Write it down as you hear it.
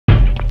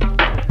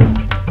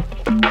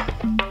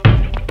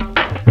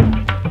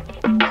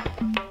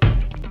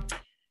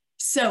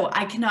So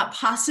I cannot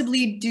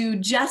possibly do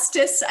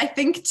justice, I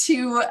think,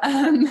 to,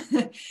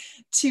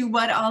 to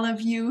what all of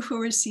you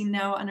who are seen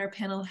now on our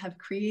panel have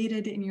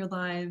created in your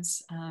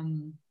lives.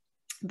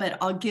 But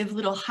I'll give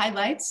little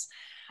highlights.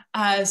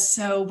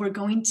 So we're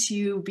going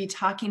to be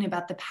talking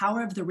about the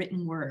power of the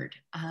written word,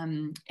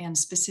 and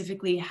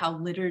specifically how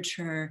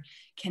literature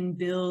can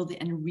build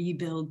and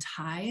rebuild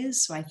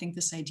ties. So I think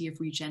this idea of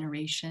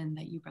regeneration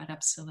that you brought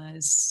up, Sheela,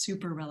 is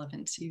super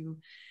relevant to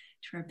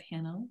our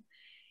panel.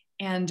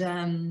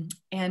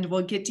 And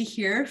we'll get to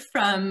hear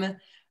from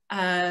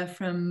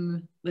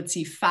let's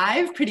see,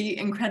 5 pretty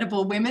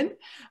incredible women.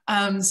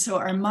 So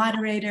our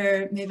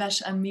moderator,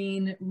 Mehvesh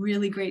Amin,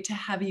 really great to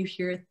have you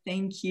here.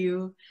 Thank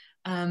you.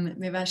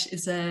 Mehvesh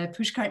is a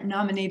Pushcart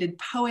nominated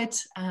poet.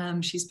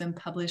 She's been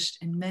published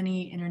in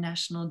many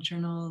international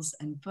journals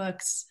and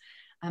books.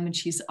 And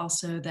she's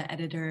also the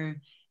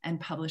editor and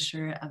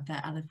publisher of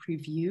the Aleph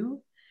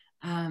Review.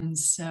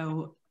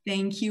 So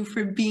thank you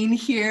for being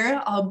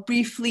here. I'll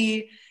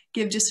briefly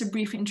give just a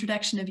brief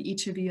introduction of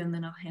each of you, and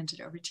then I'll hand it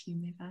over to you,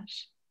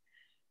 Mehvesh.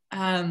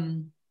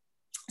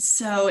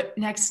 So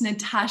next,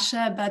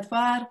 Natasha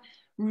Badhwar,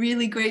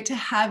 really great to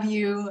have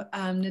you.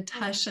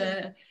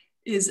 Natasha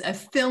is a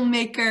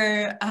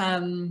filmmaker,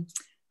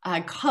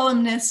 a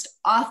columnist,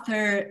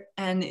 author,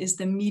 and is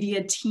the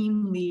media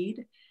team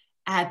lead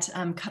at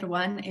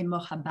Karwan and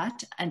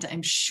Mohabbat, and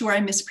I'm sure I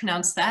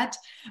mispronounced that.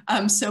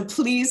 So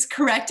please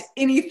correct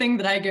anything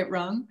that I get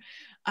wrong.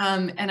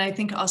 And I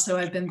think also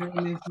I've been very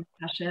moved,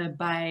 Natasha,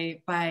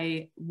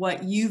 by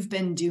what you've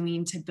been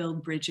doing to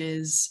build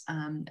bridges,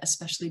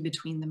 especially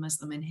between the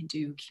Muslim and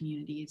Hindu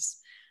communities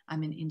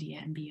in India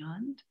and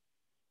beyond.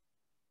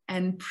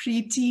 And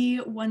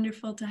Preeti,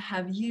 wonderful to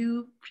have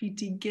you.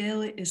 Preeti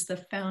Gill is the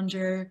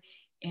founder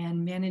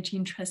and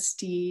managing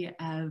trustee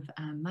of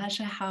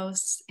Majha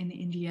House in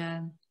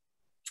India,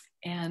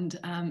 and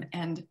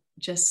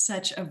just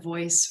such a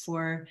voice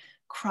for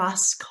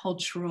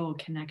cross-cultural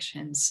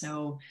connections.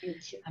 So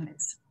it's,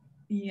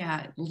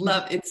 yeah,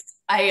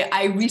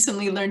 I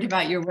recently learned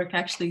about your work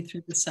actually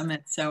through the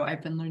summit, so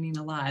I've been learning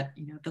a lot,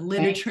 you know, the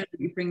literature that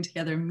you bring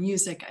together,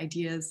 music,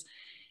 ideas.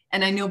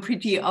 And I know,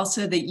 Preeti,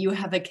 also that you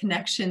have a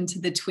connection to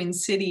the Twin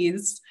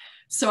Cities,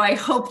 so I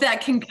hope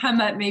that can come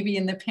up maybe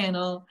in the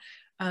panel.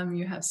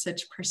 You have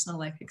such personal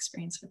life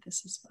experience with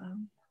this as well.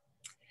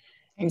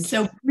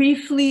 So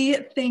briefly,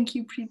 thank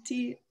you,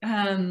 Preeti.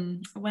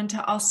 I want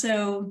to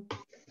also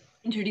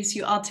introduce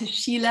you all to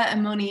Sheela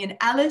and Moni and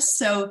Alice.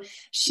 So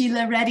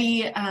Sheela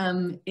Reddy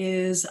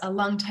is a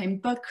longtime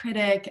book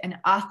critic and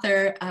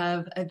author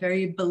of a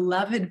very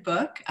beloved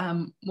book,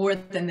 more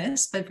than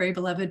this, but very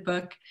beloved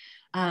book,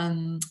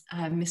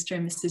 Mr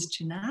and Mrs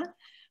Jinnah,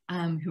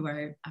 who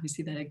are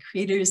obviously the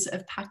creators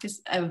of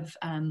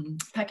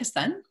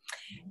Pakistan.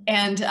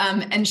 And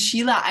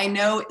Sheela, I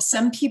know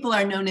some people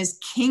are known as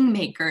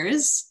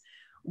kingmakers,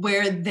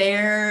 where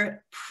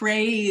their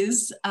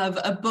praise of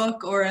a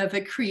book or of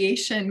a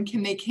creation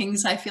can make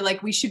kings. I feel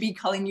like we should be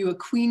calling you a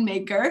queen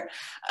maker.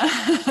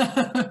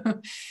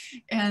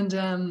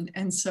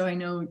 And so I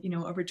know, you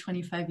know, over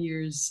 25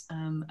 years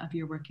of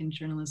your work in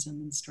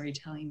journalism and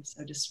storytelling.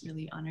 So just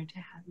really honored to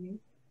have you.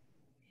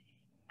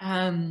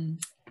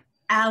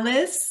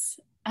 Alice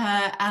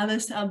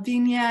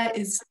Albinia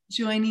is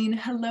joining.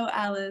 Hello,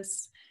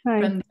 Alice. Hi.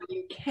 From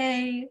the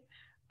UK.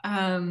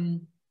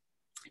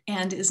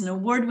 And is an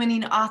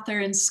award-winning author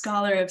and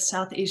scholar of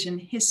South Asian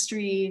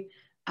history.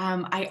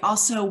 I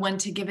also want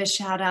to give a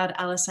shout out,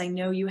 Alice, I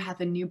know you have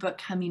a new book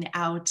coming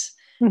out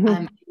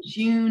in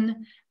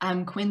June,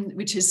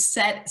 which is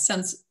set,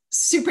 sounds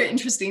super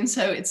interesting.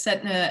 So it's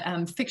set in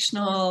a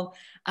fictional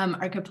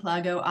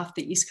archipelago off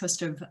the east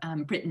coast of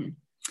Britain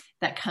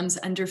that comes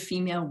under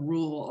female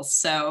rule.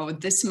 So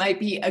this might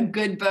be a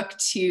good book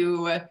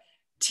to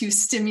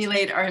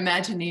stimulate our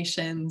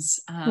imaginations.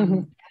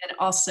 And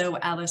also,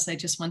 Alice, I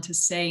just want to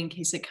say, in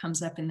case it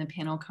comes up in the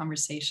panel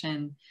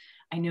conversation,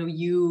 I know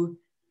you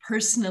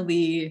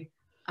personally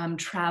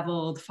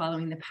traveled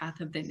following the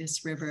path of the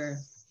Indus River,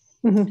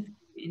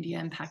 India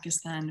and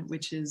Pakistan,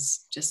 which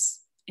is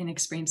just an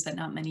experience that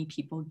not many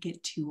people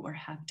get to or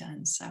have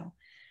done. So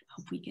I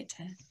hope we get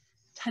to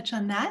touch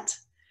on that.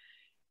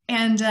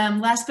 And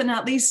last but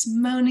not least,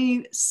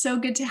 Moni, so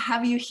good to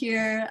have you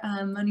here.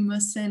 Moni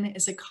Mohsin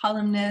is a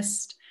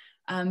columnist,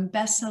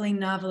 best-selling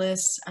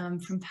novelist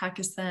from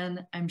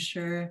Pakistan. I'm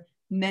sure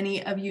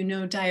many of you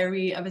know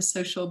Diary of a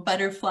Social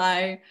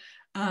Butterfly,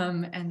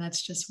 and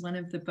that's just one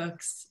of the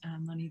books,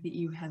 Moni, that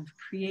you have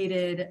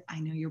created.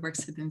 I know your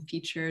works have been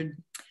featured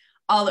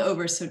all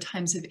over, so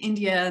Times of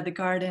India, The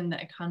Garden,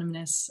 The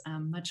Economist,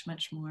 much,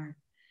 much more.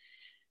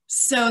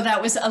 So that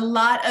was a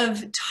lot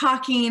of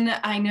talking.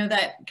 I know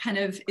that kind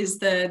of is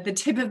the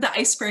tip of the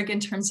iceberg in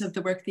terms of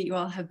the work that you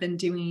all have been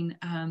doing.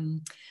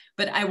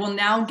 But I will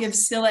now give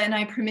Sheela and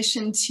I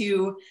permission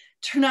to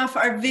turn off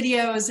our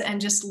videos and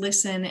just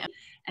listen.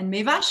 And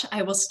Mehvesh,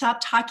 I will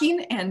stop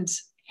talking and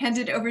hand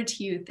it over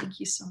to you. Thank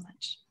you so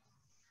much.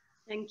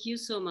 Thank you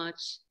so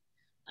much.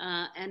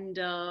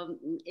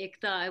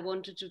 Ekta, I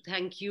wanted to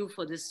thank you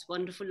for this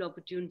wonderful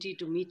opportunity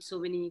to meet so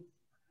many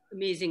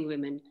amazing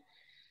women.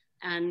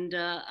 And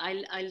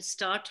I'll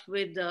start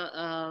with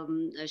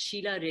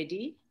Sheela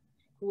Reddy,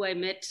 who I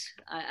met,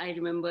 I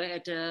remember,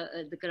 at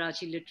the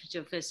Karachi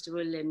Literature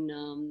Festival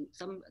in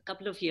a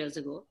couple of years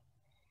ago.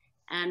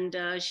 And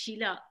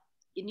Sheela,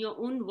 in your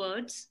own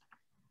words,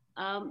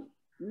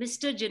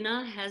 Mr.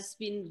 Jinnah has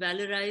been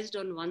valorized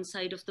on one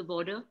side of the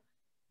border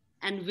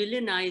and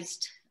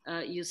villainized,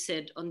 you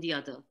said, on the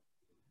other.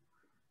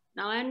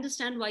 Now, I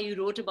understand why you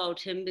wrote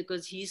about him,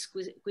 because he's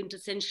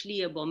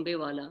quintessentially a Bombay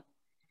wala.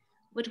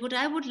 But what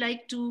I would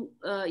like to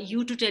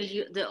you to tell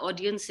the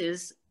audience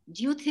is,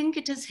 do you think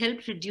it has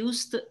helped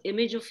reduce the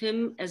image of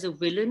him as a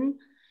villain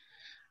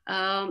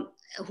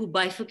who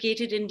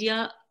bifurcated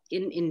India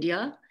in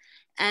India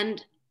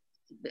and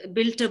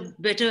built a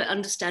better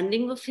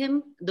understanding of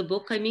him, the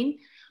book, I mean?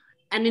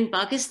 And in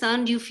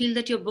Pakistan, do you feel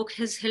that your book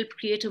has helped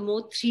create a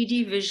more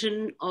 3D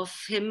vision of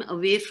him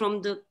away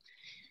from the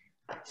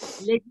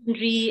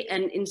legendary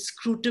and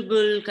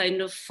inscrutable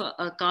kind of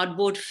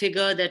cardboard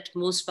figure that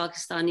most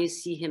Pakistanis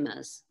see him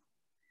as?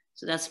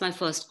 So that's my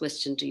first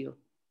question to you.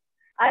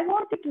 I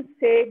wanted to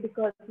say,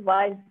 because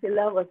while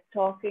Sheela was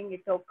talking,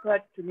 it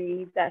occurred to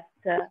me that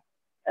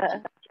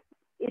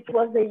it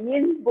was a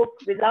yin book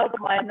without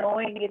my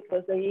knowing it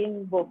was a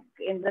yin book,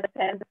 in the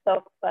sense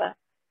of,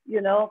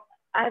 you know,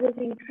 I was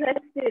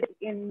interested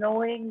in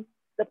knowing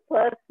the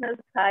personal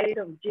side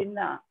of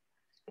Jinnah,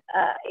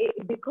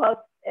 because,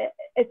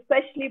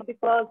 especially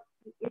because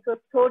it was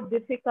so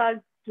difficult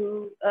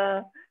to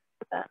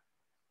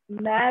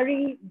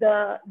marry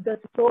the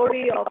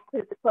story of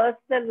his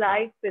personal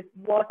life with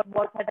what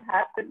had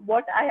happened,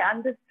 what I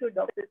understood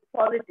of his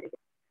politics.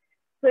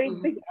 So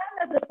it began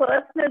as a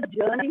personal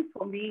journey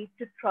for me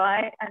to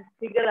try and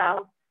figure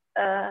out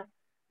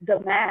the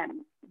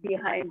man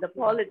behind the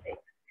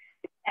politics.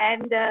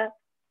 And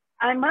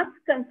I must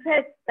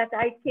confess that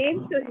I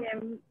came to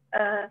him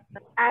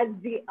as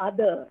the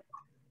other.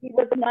 He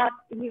was not,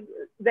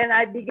 when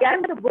I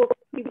began the book,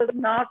 he was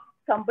not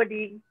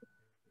somebody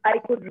I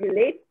could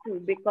relate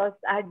to, because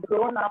I'd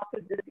grown up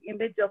with this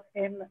image of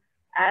him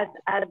as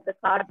the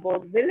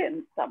cardboard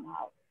villain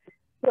somehow.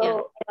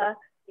 So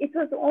it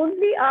was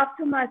only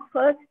after my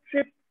first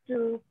trip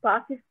to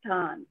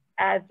Pakistan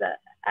as a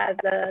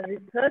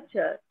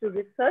researcher to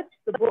research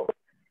the book,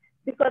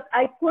 because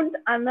I couldn't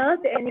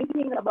unearth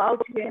anything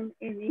about him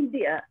in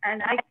India.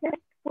 And I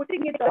kept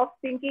putting it off,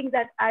 thinking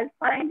that I'll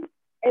find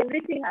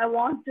everything I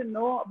want to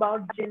know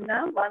about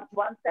Jinnah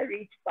once I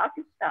reach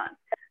Pakistan.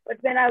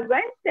 But when I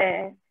went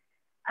there,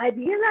 I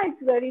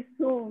realized very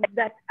soon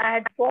that I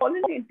had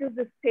fallen into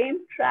the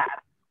same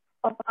trap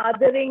of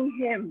othering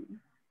him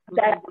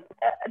that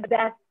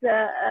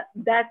I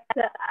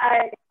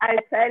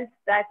felt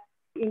that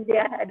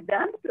India had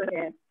done to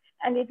him.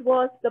 And it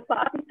was the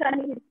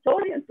Pakistani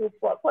historians who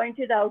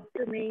pointed out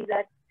to me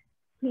that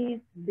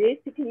he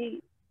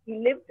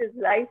lived his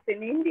life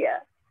in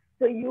India.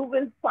 So you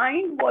will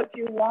find what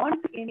you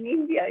want in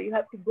India. You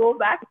have to go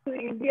back to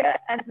India.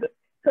 And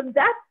so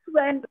that's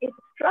when it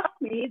struck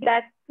me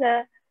that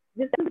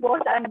this is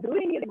what I'm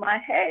doing in my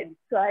head.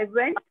 So I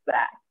went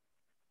back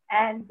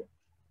and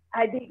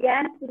I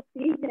began to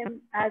see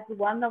him as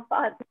one of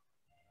us,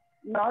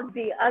 not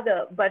the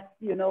other, but,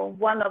 you know,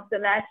 one of the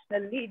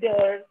national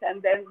leaders,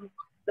 and then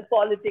the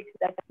politics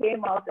that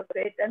came out of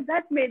it. And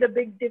that made a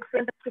big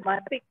difference to my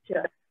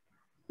picture.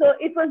 So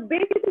it was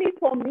basically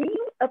for me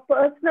a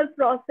personal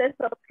process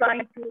of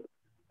trying to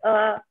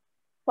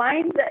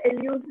find the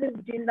elusive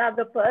Jinnah,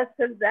 the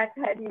person that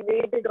had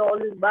evaded all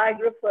his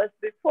biographers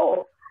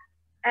before.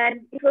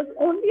 And it was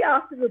only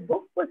after the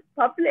book was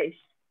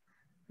published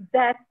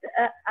that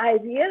I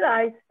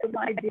realized, to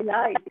my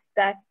delight,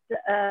 that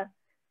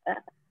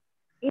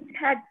it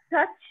had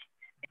touched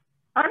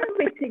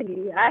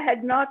unwittingly. I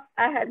had not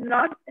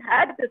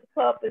had this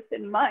purpose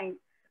in mind,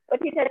 but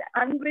it had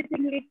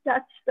unwittingly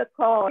touched the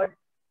chord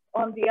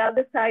on the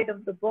other side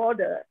of the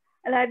border.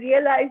 And I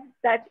realized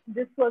that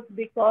this was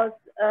because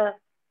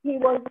he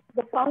was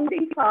the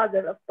founding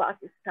father of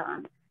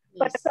Pakistan,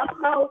 but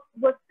somehow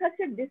was such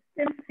a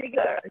distant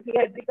figure. He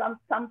had become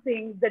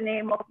something, the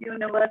name of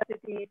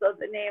universities or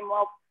the name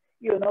of,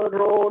 you know,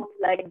 roads,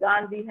 like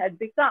Gandhi had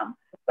become.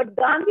 But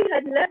Gandhi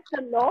had left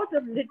a lot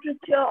of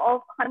literature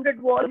of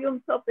 100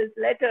 volumes of his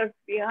letters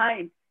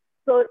behind.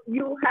 So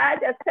you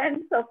had a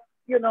sense of,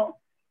 you know,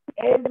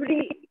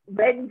 every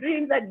wet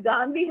dream that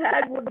Gandhi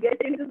had would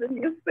get into the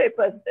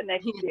newspapers the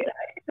next day.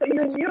 Right? So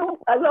you knew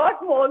a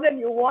lot more than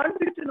you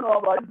wanted to know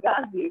about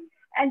Gandhi.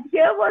 And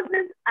here was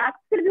this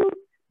absolute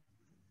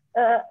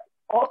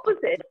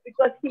opposite,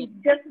 because he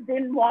just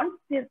didn't want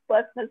his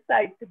personal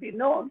side to be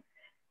known.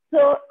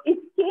 So it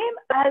came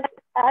as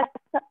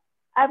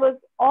I was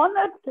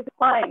honored to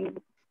find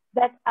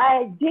that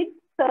I did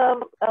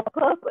serve a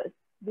purpose,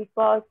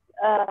 because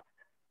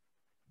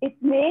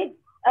it made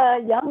a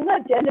younger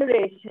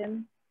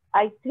generation,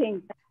 I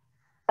think,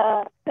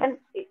 can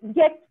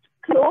get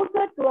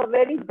closer to a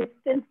very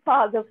distant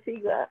father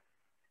figure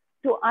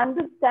to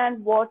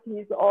understand what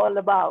he's all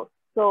about.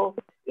 So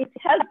it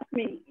helped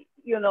me,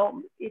 you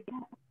know, it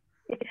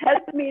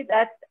helped me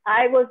that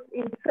I was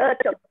in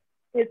search of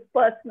his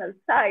personal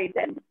side,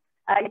 and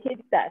I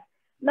hit that.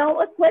 Now,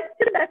 a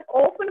question that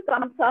often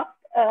comes up,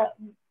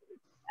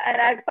 and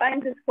I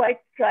find this quite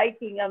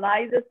striking on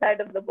either side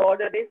of the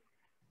border, is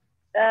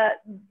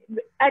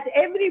at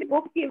every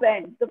book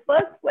event, the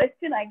first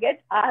question I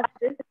get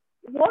asked is,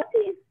 what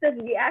is the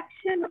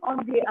reaction on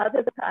the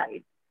other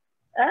side?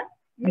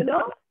 You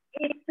know,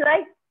 it's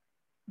like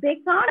they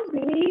can't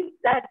believe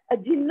that a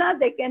Jinnah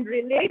they can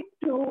relate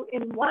to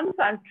in one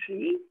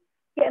country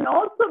can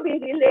also be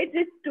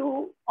related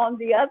to on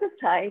the other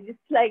side.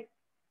 It's like,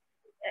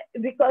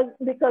 because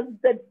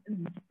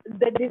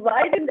the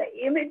divide in the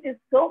image is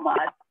so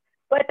much.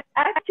 But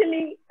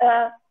actually,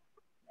 the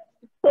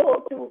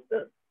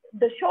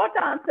short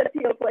answer to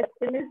your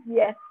question is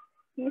yes,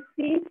 he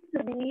seems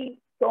to be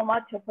so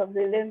much of a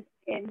villain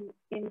in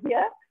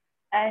India,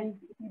 and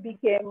he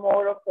became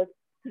more of a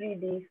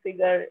 3D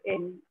figure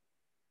in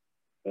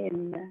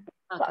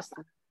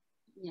Pakistan.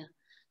 Yeah.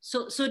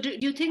 So do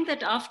you think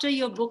that after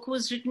your book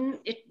was written,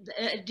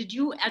 did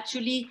you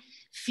actually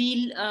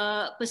feel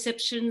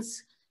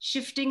perceptions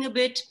shifting a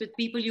bit with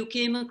people you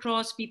came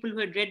across, people who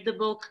had read the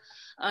book?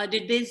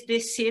 Did they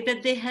say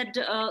that they had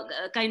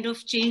kind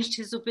of changed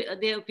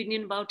their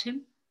opinion about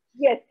him?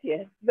 Yes,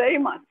 very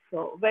much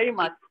so, very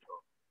much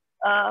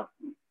so.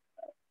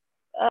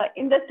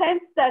 In the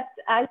sense that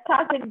I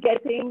started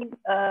getting,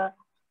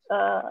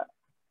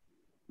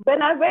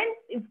 when I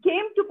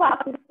came to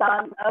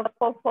Pakistan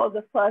for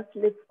the first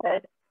Lit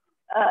Fest,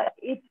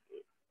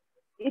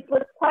 it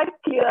was quite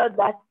clear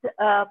that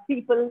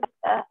people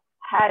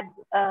had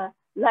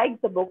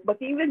liked the book.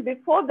 But even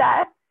before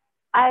that,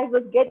 I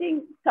was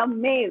getting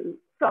some mail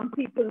from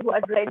people who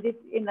had read it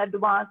in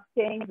advance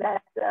saying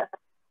that,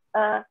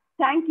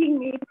 thanking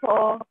me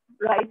for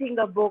writing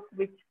a book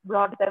which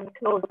brought them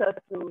closer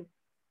to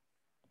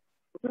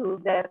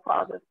their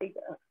father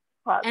figure.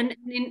 And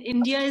in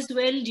India as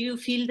well, do you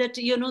feel that,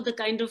 you know, the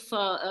kind of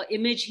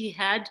image he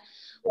had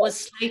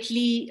was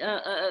slightly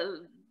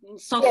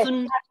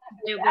softened?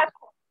 Yes,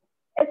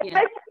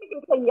 especially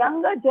with a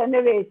younger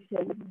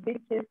generation,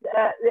 which is,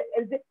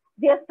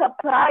 they're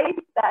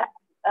surprised that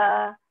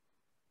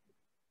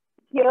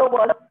here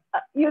was,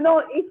 you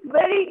know, it's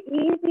very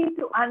easy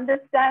to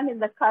understand in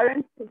the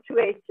current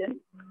situation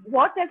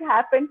what had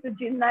happened to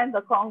Jinnah and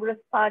the Congress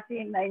Party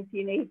in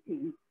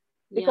 1918,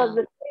 because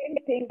the same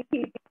thing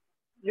keeps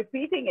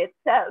repeating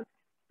itself.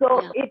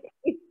 So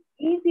it's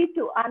easy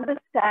to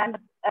understand.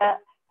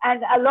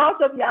 And a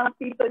lot of young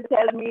people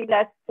tell me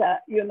that,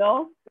 you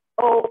know,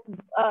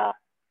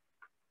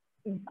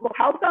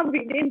 how come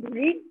we didn't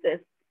read this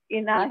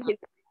in our history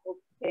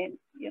books,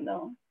 you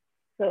know?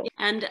 So.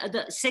 And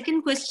the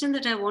second question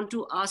that I want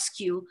to ask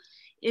you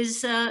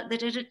is that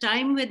at a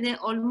time when there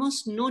are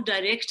almost no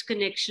direct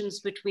connections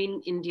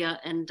between India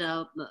and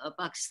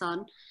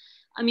Pakistan,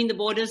 I mean, the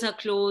borders are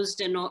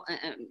closed and,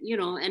 you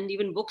know, and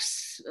even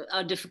books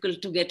are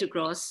difficult to get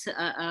across.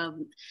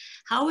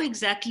 How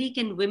exactly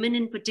can women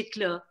in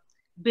particular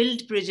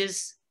build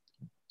bridges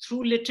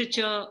through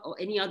literature or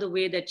any other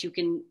way that you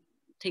can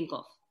think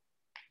of?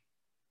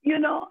 You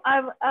know,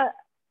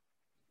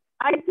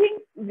 I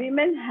think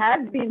women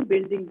have been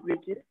building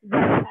bridges.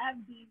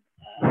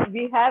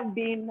 We have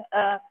been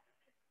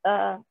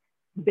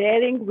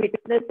bearing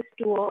witness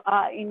to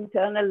our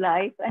internal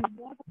life, and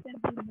what can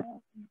be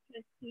more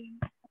interesting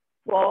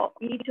for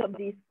each of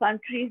these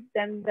countries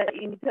than the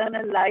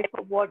internal life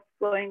of what's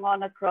going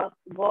on across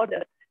the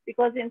border?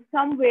 Because in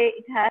some way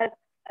it has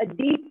a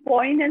deep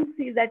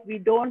poignancy that we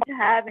don't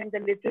have in the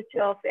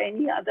literature of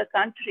any other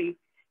country,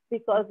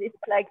 because it's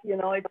like, you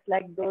know, it's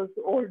like those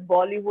old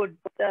Bollywood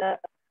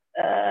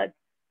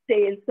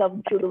tales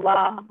of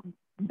Judwa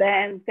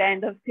band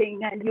kind of thing,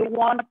 and you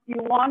want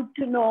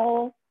to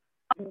know,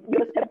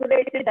 you're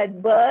separated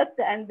at birth,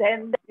 and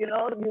then, you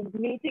know, you're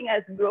meeting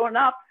as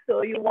grown-ups,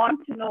 so you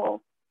want to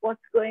know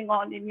what's going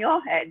on in your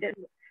head.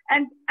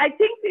 And I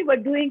think we were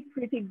doing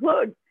pretty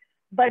good,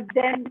 but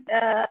then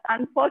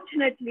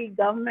unfortunately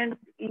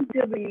governments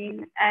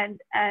intervene, and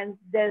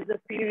there's a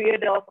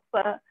period of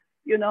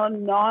you know,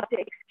 not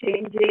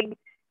exchanging,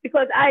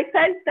 because I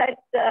felt that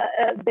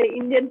the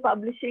Indian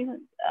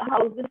publishing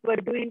houses were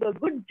doing a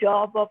good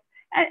job of,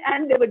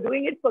 and they were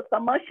doing it for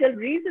commercial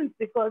reasons,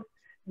 because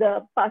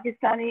the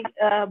Pakistani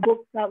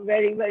books are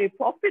very, very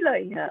popular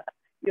here.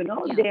 You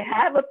know, they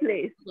have a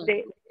place.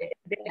 They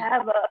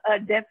have a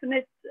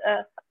definite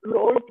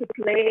role to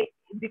play,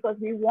 because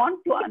we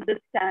want to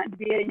understand.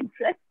 We are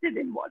interested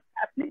in what's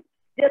happening.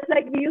 Just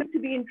like we used to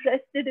be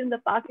interested in the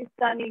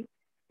Pakistani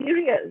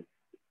serials.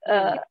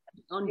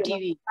 On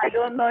TV. I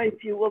don't know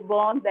if you were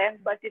born then,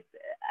 but it's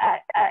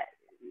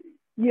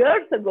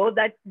years ago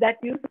that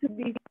used to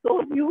be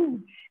so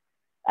huge.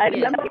 I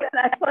remember when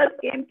I first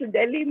came to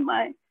Delhi,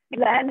 my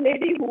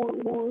landlady,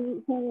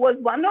 who was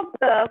one of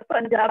the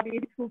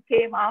Punjabis who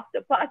came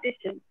after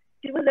partition,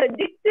 she was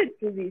addicted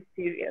to these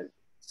serials.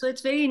 So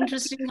it's very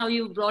interesting how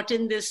you brought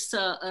in this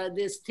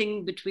this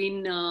thing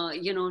between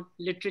you know,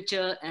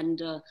 literature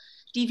and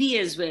TV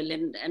as well,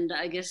 and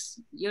I guess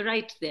you're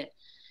right there.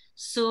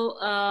 So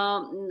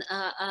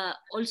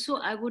also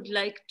I would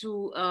like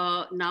to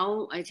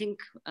now, I think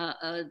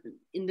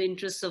in the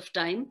interest of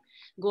time,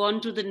 go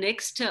on to the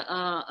next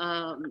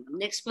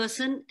next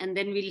person, and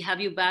then we'll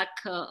have you back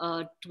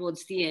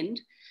towards the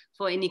end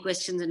for any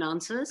questions and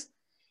answers.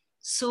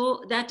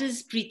 So that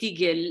is Preeti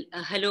Gill.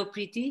 Hello,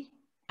 Preeti.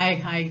 Hi,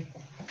 hi.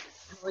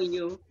 How are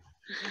you?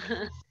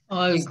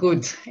 All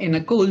good in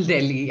a cool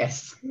Delhi,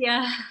 yes.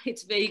 Yeah,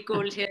 it's very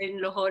cold here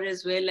in Lahore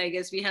as well. I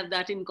guess we have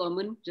that in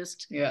common,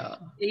 just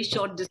very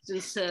short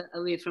distance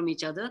away from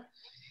each other.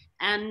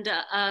 And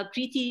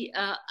Preeti,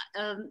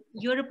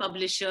 you're a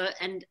publisher,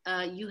 and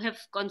you have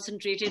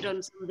concentrated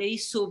on some very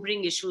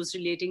sobering issues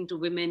relating to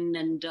women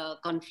and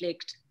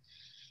conflict,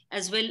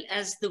 as well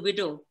as the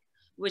widow,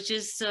 which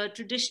is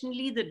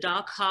traditionally the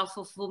dark half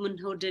of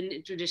womanhood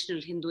in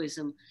traditional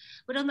Hinduism.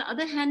 But on the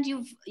other hand,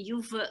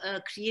 you've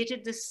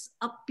created this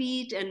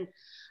upbeat and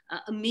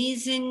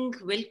amazing,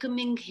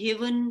 welcoming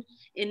haven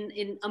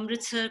in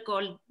Amritsar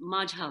called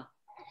Majha.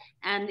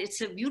 And it's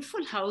a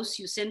beautiful house.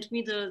 You sent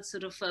me the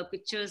sort of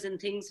pictures and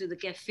things with the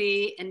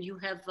cafe, and you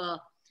have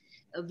a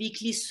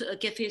weekly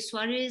cafe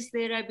soirees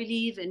there, I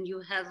believe, and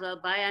you have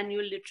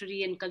biannual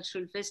literary and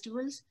cultural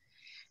festivals.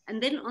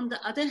 And then on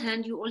the other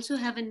hand, you also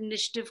have an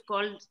initiative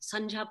called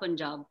Sanjha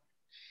Punjab,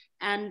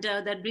 and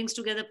that brings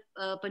together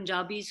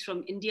Punjabis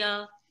from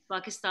India,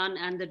 Pakistan,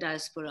 and the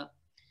diaspora.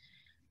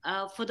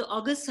 For the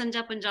August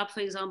Sanjha Punjab, for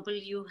example,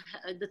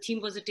 the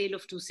theme was A Tale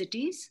of Two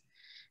Cities.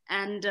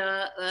 And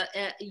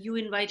you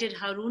invited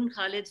Haroon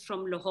Khalid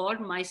from Lahore,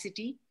 my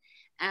city,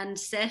 and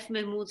Saif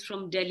Mahmood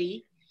from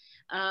Delhi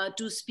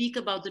to speak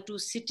about the two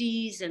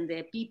cities and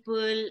their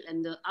people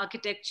and the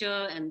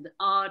architecture and the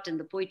art and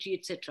the poetry,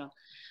 etc.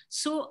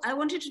 So I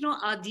wanted to know,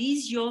 are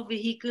these your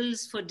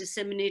vehicles for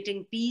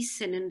disseminating peace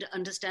and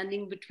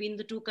understanding between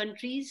the two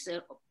countries?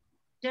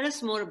 Tell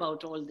us more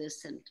about all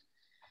this and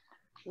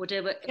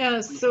whatever.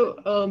 Yeah,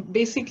 so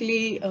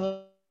basically,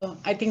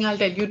 I think I'll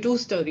tell you two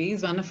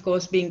stories. One, of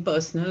course, being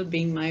personal,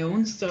 being my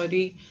own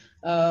story.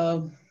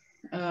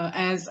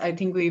 As I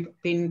think we've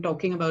been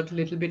talking about a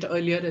little bit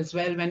earlier as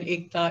well, when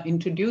Ekta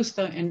introduced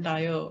the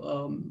entire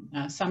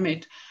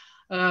summit,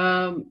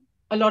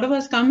 a lot of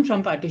us come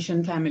from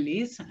partition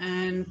families.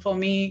 And for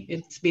me,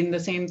 it's been the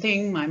same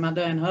thing. My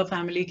mother and her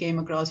family came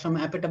across from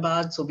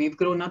Ahmedabad. So we've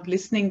grown up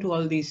listening to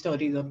all these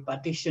stories of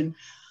partition,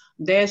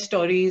 their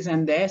stories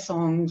and their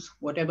songs,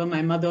 whatever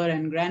my mother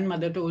and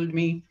grandmother told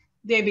me,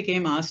 they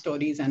became our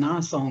stories and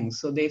our songs.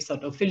 So they've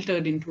sort of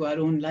filtered into our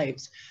own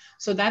lives.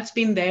 So that's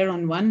been there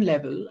on one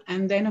level.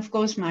 And then, of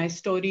course, my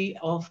story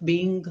of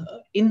being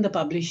in the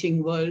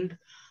publishing world,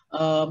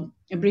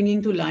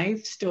 bringing to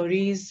life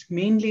stories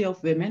mainly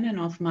of women and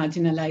of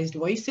marginalized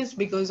voices,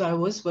 because I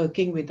was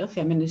working with a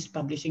feminist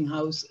publishing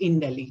house in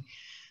Delhi.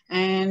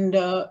 And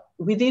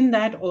within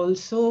that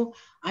also,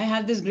 I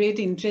had this great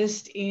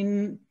interest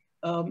in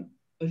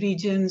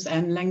regions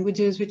and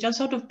languages which are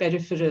sort of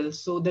peripheral.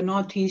 So the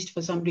Northeast,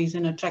 for some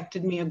reason,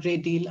 attracted me a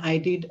great deal. I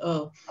did,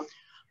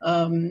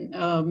 I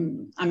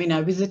mean,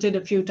 I visited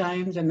a few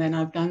times, and then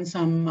I've done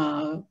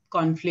some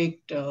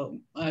conflict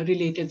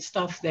related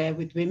stuff there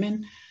with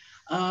women.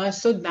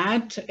 So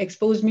that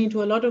exposed me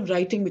to a lot of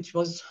writing which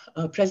was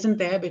present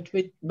there,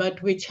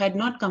 but which had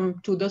not come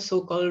to the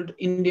so-called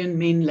Indian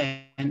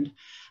mainland.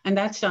 And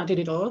that started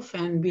it off,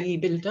 and we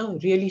built a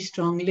really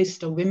strong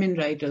list of women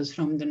writers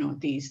from the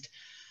Northeast.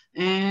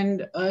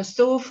 And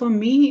so for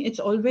me, it's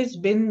always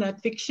been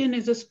that fiction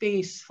is a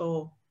space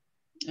for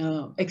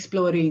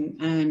exploring,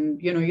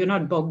 and you're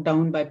not bogged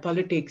down by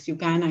politics. You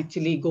can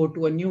actually go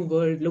to a new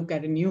world, look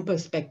at a new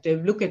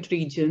perspective, look at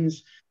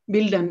regions,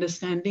 build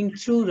understanding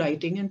through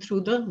writing and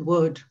through the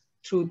word,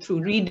 through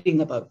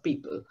reading about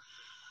people.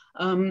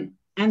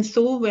 And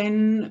so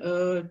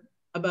when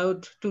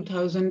about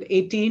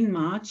 2018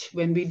 March,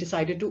 when we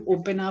decided to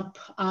open up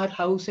our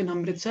house in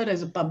Amritsar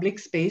as a public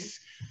space,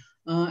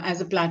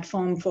 as a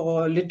platform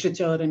for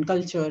literature and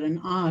culture and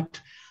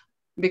art,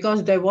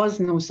 because there was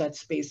no such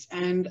space.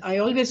 And I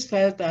always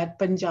felt that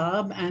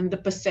Punjab and the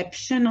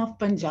perception of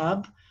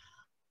Punjab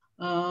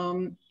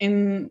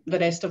in the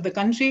rest of the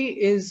country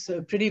is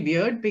pretty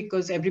weird,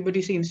 because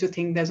everybody seems to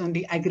think there's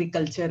only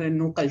agriculture and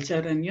no culture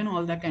and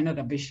all that kind of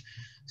rubbish,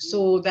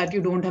 so that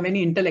you don't have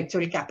any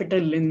intellectual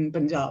capital in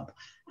Punjab.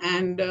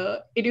 And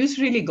it used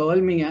to really gall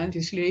me and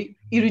used to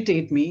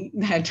irritate me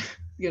that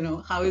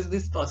how is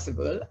this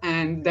possible?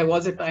 And there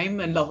was a time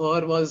when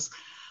Lahore was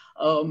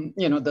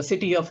the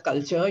city of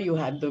culture. You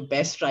had the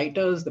best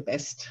writers, the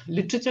best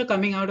literature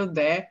coming out of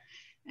there.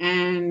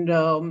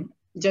 And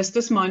just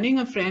this morning,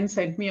 a friend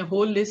sent me a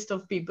whole list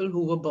of people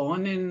who were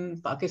born in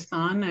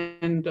Pakistan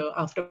and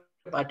after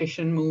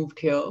partition moved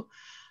here.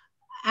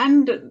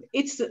 And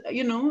it's,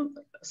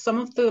 some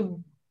of the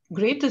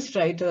greatest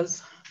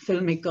writers,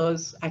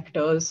 filmmakers,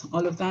 actors,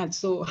 all of that.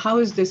 So how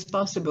is this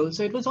possible?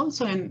 So it was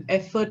also an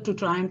effort to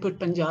try and put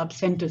Punjab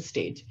center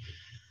stage.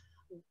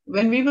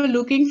 When we were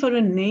looking for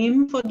a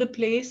name for the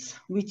place,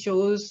 we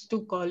chose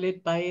to call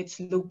it by its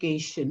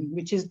location,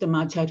 which is the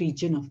Majha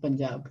region of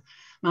Punjab.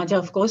 Majha,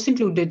 of course,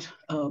 included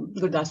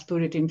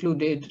Gurdaspur, it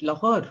included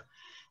Lahore.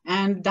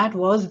 And that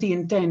was the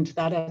intent,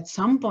 that at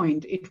some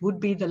point it would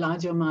be the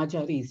larger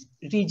Majha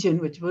region,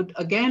 which would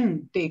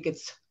again take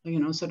its,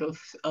 sort of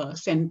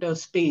center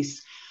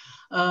space.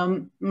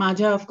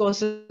 Majha, of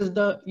course,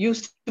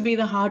 used to be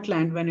the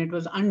heartland when it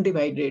was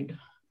undivided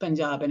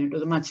Punjab, and it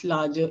was a much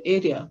larger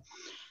area.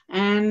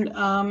 And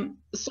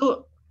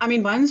so, I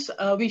mean, once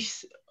we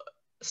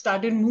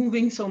started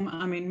moving,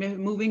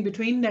 moving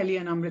between Delhi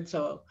and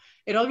Amritsar,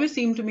 it always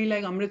seemed to me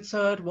like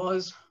Amritsar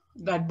was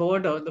that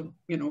border, the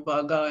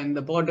Wagah and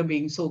the border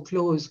being so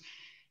close.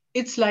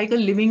 It's like a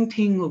living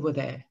thing over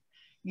there.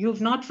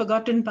 You've not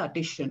forgotten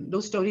partition.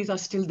 Those stories are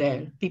still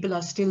there. People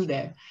are still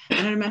there.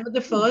 And I remember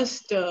the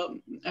first,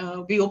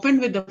 we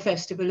opened with the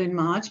festival in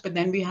March, but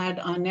then we had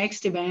our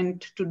next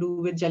event to do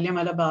with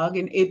Jallianwala Bagh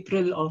in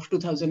April of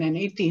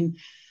 2018.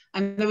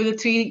 And there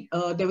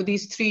were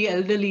these three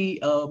elderly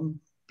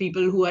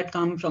people who had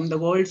come from the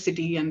walled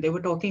city, and they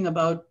were talking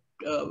about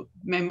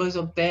members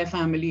of their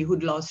family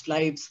who'd lost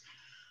lives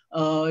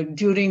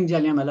during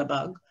Jallianwala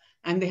Bagh,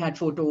 and they had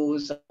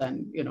photos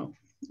and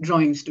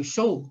drawings to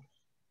show.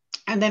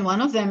 And then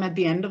one of them at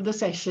the end of the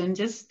session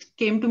just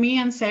came to me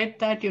and said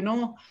that,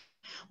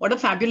 what a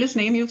fabulous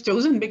name you've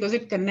chosen, because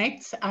it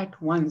connects at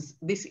once.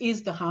 This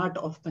is the heart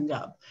of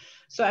Punjab.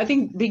 So I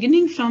think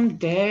beginning from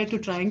there to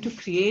trying to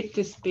create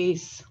this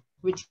space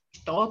which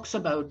talks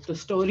about the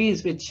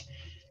stories which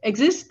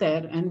exist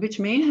there and which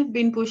may have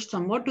been pushed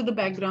somewhat to the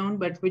background,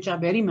 but which are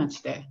very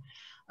much there.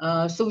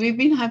 So we've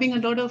been having a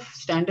lot of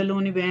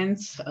standalone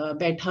events,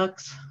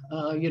 Baithaks.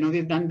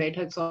 We've done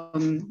Baithaks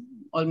on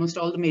almost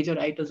all the major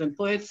writers and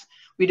poets.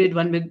 We did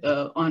one with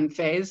on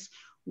Faiz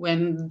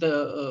when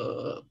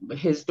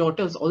his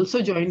daughters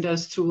also joined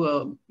us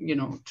through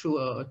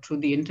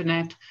the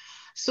internet.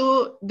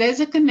 So there's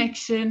a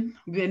connection.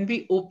 When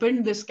we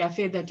opened this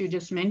cafe that you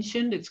just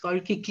mentioned, it's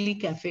called Kikli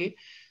Cafe.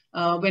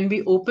 When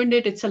we opened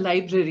it, it's a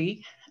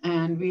library,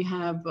 and we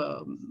have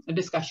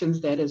discussions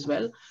there as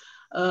well.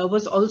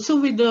 Was also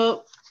with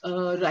a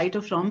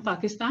writer from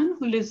Pakistan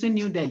who lives in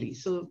New Delhi.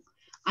 So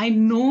I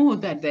know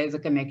that there's a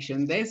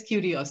connection, there's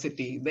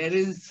curiosity, there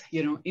is,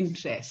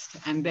 interest,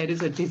 and there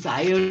is a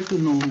desire to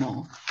know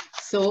more.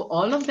 So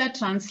all of that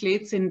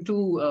translates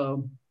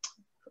into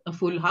a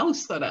full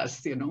house for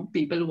us,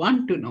 people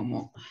want to know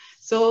more.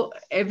 So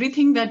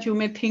everything that you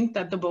may think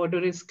that the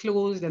border is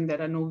closed and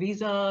there are no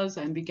visas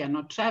and we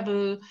cannot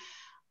travel,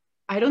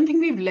 I don't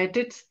think we've let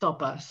it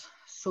stop us.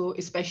 So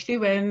especially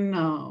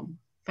when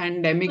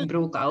pandemic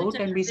broke out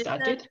and we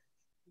started.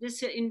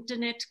 This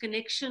internet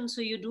connection, so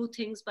you do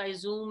things by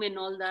Zoom and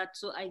all that.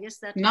 So I guess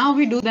that now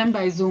we do them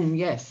by Zoom,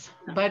 yes.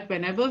 Yeah. But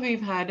whenever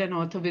we've had an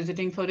author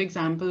visiting, for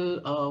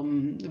example,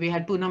 we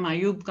had Poonam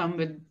Ayub come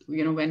with,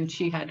 when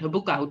she had her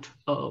book out,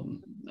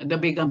 The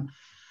Begum.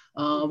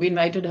 We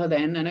invited her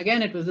then, and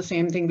again it was the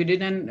same thing. We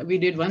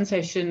did one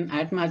session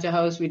at Majha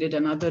House, we did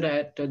another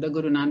at the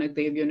Guru Nanak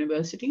Dev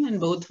University,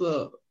 and both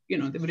were, they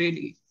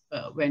really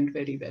went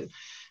very well.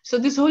 So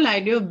this whole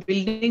idea of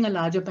building a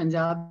larger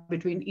Punjab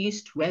between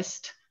East,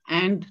 West,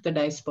 and the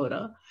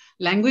diaspora,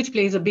 language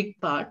plays a big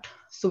part.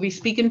 So we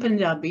speak in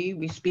Punjabi,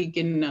 we speak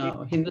in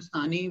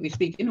Hindustani, we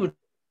speak in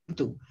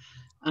Urdu.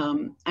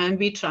 And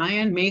we try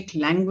and make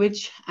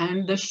language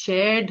and the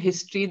shared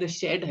history, the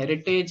shared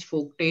heritage,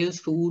 folk tales,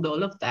 food,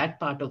 all of that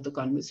part of the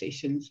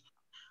conversations.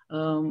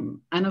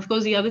 And of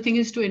course, the other thing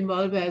is to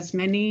involve as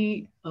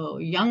many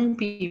young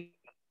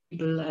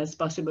people as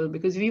possible,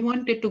 because we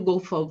want it to go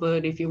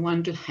forward. If you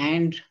want to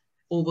hand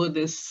over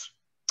this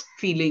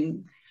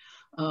feeling,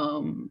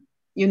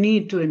 you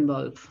need to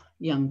involve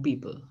young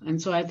people.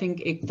 And so I think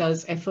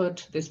Ekta's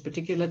effort, this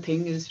particular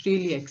thing, is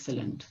really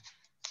excellent.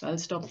 So I'll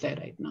stop there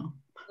right now.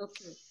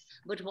 Okay.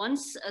 But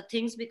once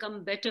things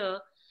become better,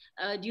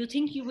 do you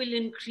think you will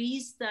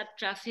increase that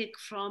traffic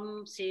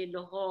from, say,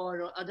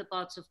 Lahore or other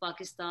parts of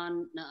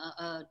Pakistan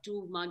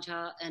to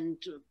Majha,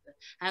 and to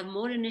have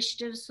more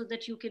initiatives so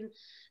that you can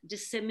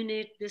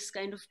disseminate this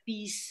kind of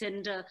peace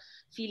and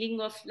feeling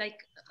of like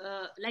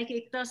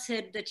Ekta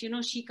said, that,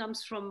 she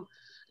comes from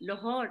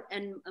Lahore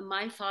and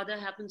my father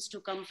happens to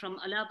come from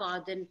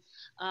Allahabad, and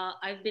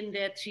I've been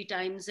there 3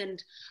 times,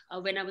 and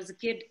when I was a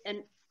kid,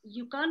 and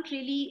you can't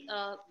really,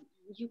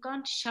 you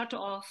can't shut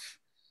off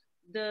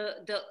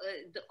the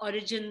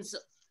origins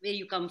where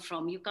you come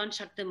from. You can't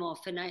shut them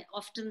off. And I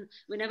often,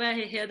 whenever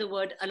I hear the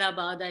word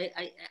Allahabad,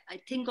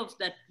 I think of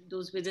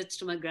those visits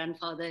to my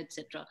grandfather,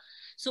 etc.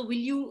 So will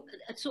you?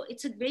 So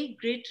it's a very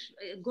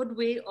good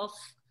way of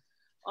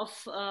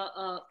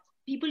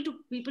people to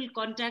people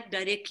contact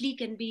directly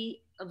can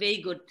be a very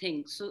good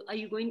thing. So are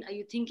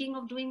you thinking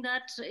of doing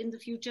that in the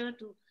future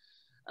to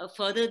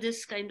further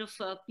this kind of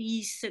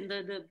peace and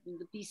the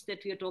peace that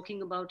we are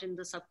talking about in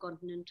the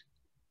subcontinent?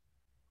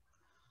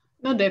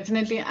 No,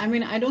 definitely. I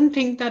mean, I don't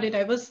think that it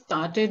ever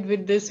started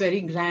with this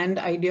very grand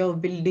idea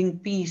of building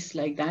peace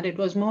like that. It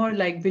was more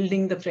like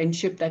building the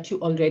friendship that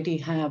you already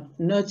have,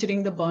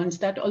 nurturing the bonds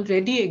that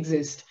already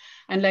exist.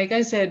 And like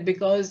I said,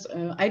 because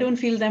I don't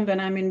feel them when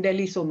I'm in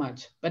Delhi so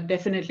much, but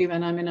definitely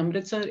when I'm in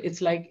Amritsar,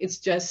 it's like it's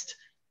just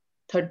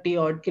 30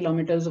 odd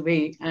kilometers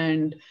away.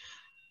 And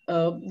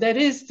there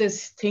is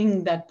this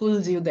thing that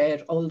pulls you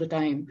there all the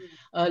time.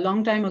 A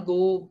long time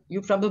ago,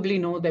 you probably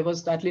know there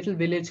was that little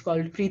village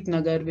called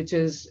Preetnagar, which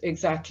is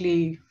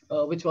exactly,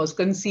 which was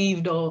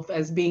conceived of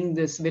as being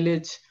this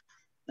village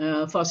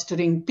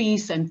fostering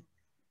peace and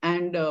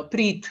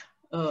Preet,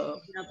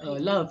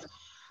 love,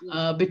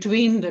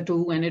 between the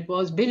two. And it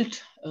was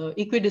built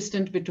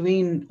equidistant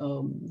between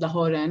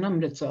Lahore and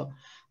Amritsar.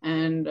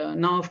 And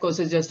now, of course,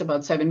 it's just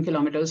about 7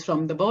 kilometers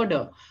from the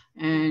border.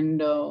 And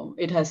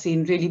it has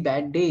seen really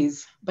bad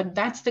days. But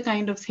that's the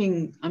kind of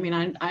thing, I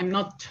mean, I'm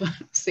not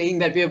saying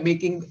that we are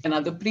making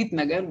another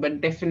Preetnagar, but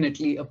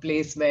definitely a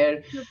place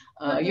where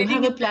you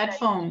have a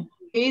platform,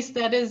 place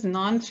that is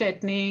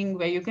non-threatening,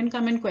 where you can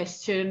come and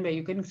question, where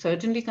you can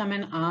certainly come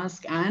and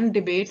ask and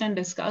debate and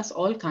discuss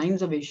all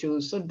kinds of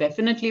issues. So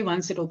definitely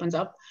once it opens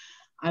up,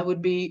 I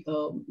would be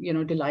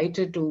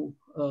delighted to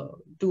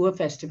do a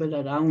festival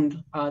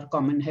around our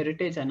common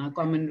heritage and our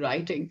common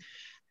writing.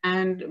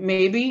 And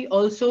maybe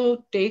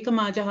also take a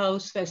Majha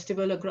House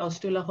festival across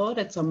to Lahore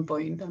at some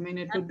point. I mean,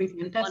 it would be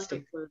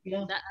fantastic.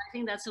 Yeah. I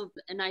think that's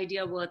an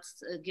idea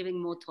worth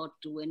giving more thought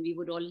to, and we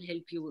would all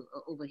help you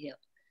over here.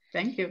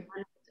 Thank you.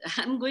 And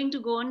I'm going to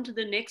go on to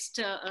the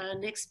next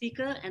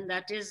speaker, and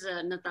that is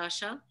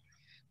Natasha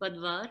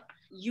Badhwar.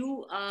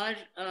 You are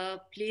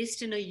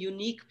placed in a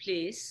unique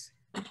place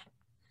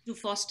to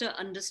foster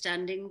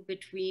understanding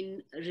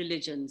between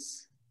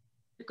religions,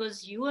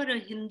 because you are a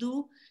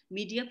Hindu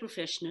media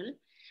professional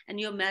and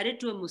you're married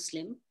to a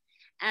Muslim.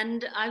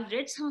 And I've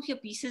read some of your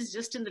pieces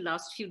just in the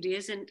last few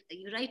days, and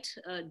you write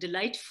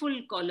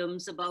delightful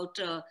columns about,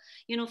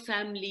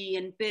 family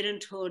and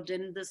parenthood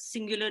and the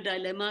singular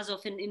dilemmas of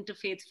an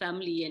interfaith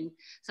family. And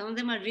some of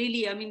them are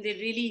really, they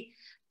really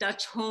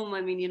touch home.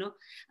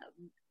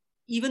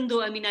 Even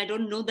though, I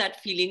don't know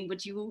that feeling,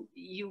 but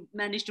you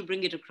managed to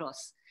bring it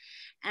across.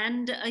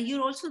 And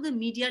you're also the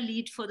media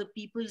lead for the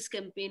People's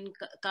Campaign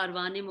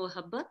Karwan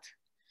Mohabbat,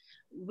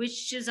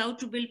 which is out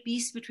to build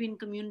peace between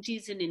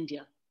communities in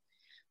India.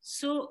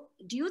 So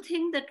do you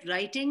think that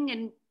writing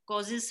and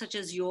causes such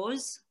as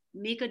yours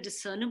make a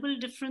discernible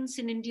difference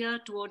in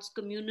India towards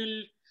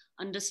communal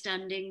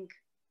understanding?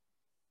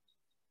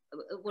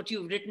 What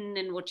you've written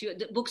and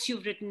the books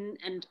you've written,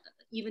 and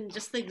even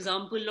just the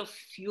example of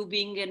you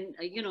being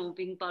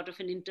being part of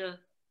an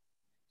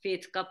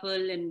interfaith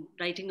couple and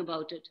writing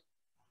about it.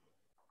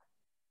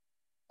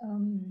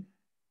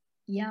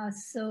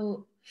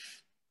 So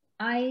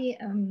I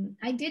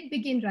did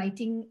begin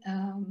writing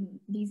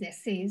these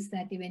essays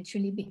that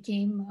eventually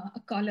became a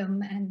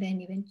column and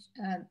then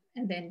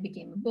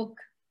became a book.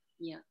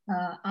 Yeah.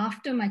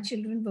 After my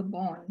children were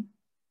born,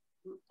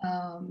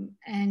 I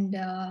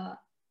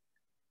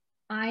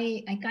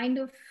kind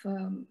of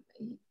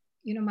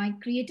my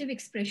creative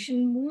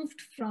expression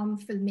moved from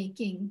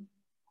filmmaking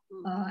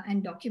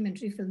and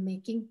documentary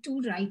filmmaking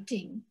to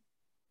writing.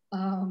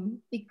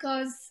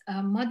 Because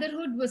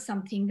motherhood was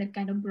something that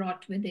kind of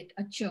brought with it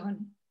a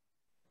churn,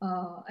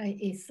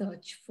 a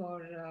search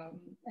for,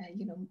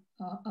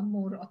 a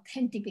more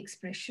authentic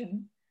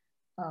expression,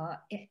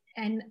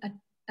 and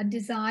a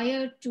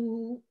desire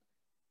to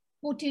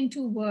put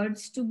into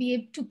words, to be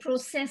able to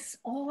process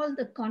all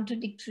the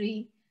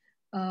contradictory,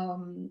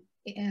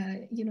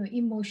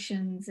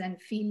 emotions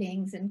and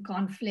feelings and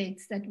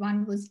conflicts that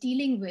one was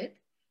dealing with,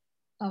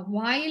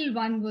 while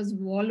one was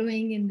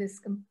wallowing in this,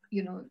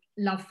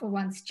 love for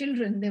one's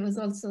children. There was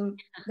also,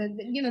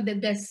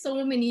 there's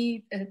so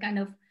many kind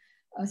of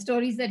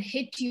stories that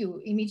hit you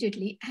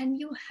immediately, and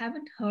you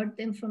haven't heard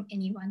them from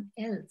anyone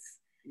else.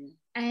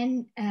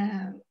 And,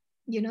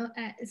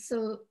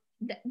 so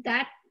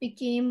that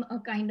became a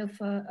kind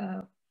of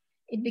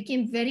it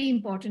became very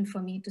important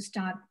for me to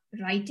start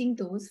writing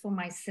those for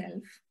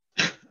myself.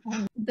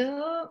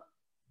 The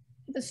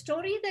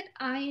story that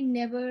I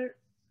never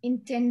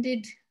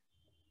intended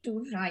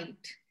to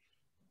write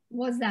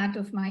was that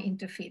of my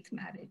interfaith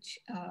marriage.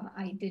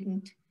 I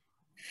didn't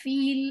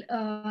feel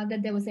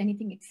that there was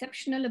anything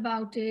exceptional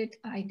about it.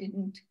 I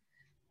didn't,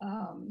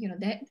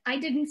 I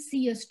didn't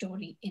see a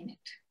story in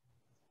it,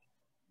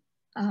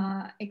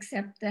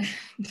 except that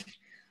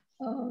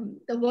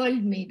the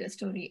world made a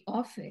story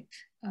of it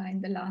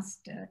in the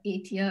last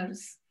 8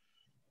 years.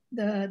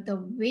 The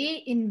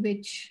way in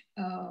which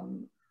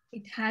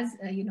it has,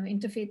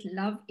 interfaith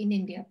love in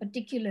India,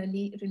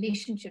 particularly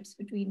relationships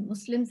between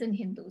Muslims and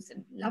Hindus,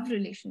 and love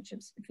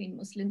relationships between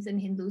Muslims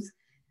and Hindus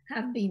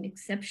have been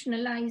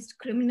exceptionalized,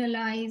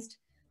 criminalized,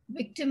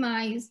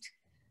 victimized.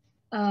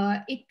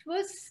 It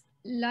was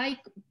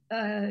like,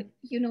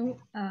 you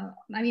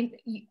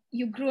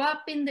grew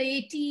up in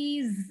the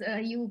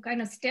 80s, you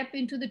kind of step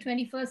into the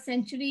 21st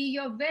century,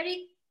 you're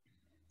very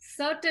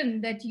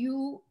certain that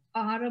you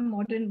are a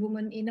modern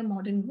woman in a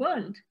modern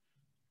world.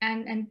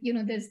 And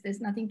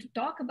there's nothing to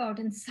talk about,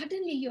 and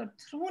suddenly you're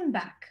thrown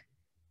back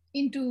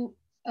into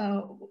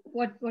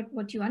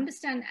what you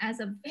understand as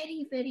a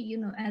very, very,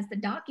 as the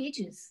dark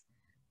ages,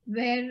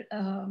 where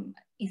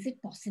is it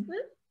possible?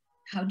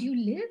 How do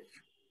you live?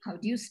 How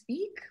do you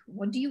speak?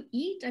 What do you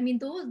eat? I mean,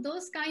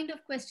 those kind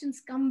of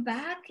questions come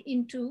back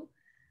into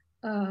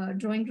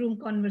drawing room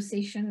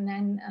conversation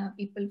and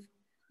people,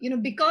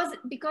 because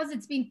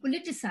it's been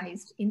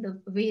politicized in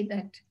the way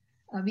that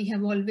we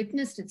have all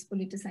witnessed its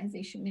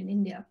politicization in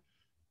India.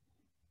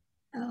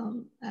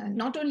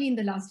 Not only in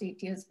the last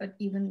 8 years, but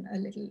even a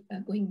little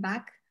going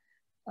back.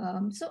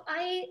 So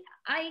I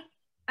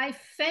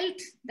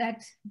felt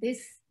that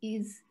this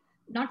is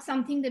not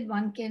something that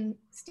one can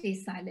stay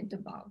silent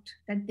about,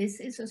 that this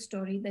is a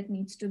story that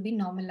needs to be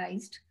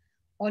normalized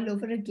all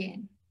over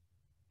again.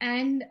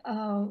 And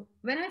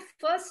when I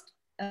first,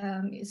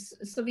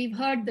 so we've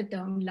heard the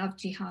term love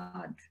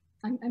jihad.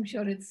 I'm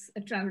sure it's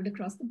traveled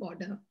across the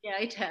border. Yeah,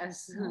 it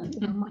has.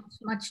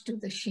 Much to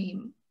the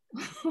shame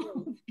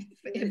of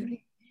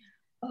every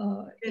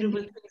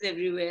terrible things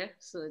everywhere.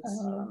 So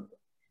it's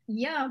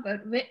yeah,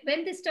 but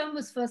when this term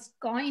was first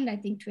coined, I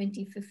think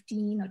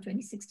 2015 or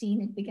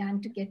 2016, it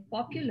began to get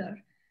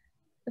popular.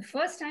 The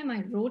first time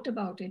I wrote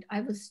about it,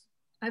 I was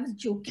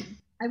joking.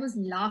 I was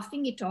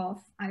laughing it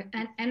off.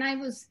 And I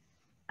was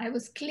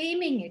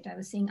claiming it. I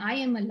was saying, I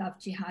am a love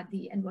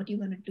jihadi, and what are you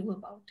going to do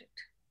about it?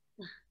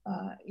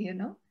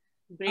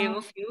 Brave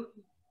of you.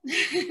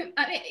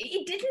 I mean,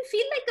 it didn't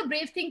feel like a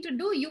brave thing to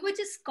do. You were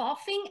just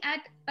scoffing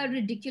at a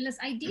ridiculous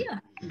idea.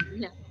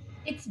 Yeah.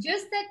 It's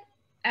just that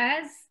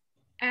as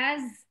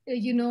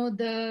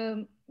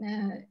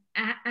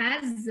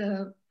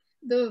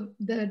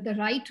the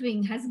right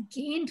wing has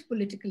gained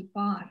political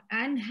power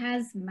and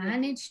has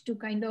managed to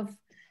kind of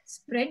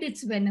spread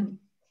its venom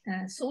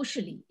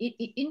socially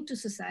into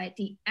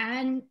society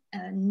and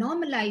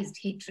normalized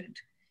hatred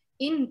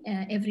in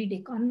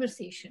everyday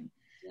conversation.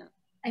 Yeah.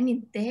 I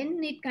mean,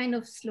 then it kind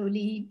of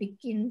slowly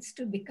begins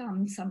to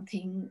become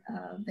something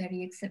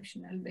very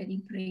exceptional, very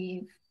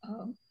brave.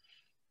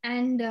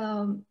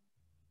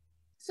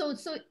 So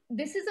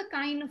this is a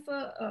kind of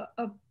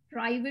a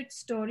private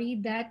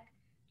story that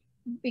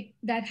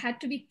had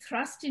to be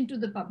thrust into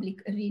the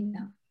public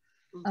arena.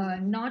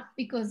 Not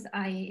because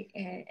I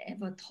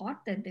ever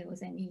thought that there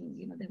was any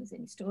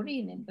story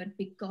in it, but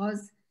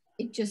because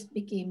it just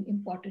became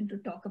important to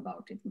talk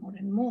about it more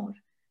and more.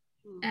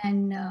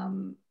 And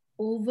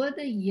over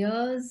the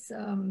years,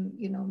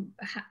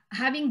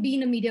 having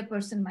been a media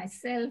person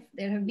myself,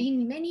 there have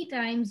been many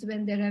times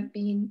when there have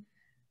been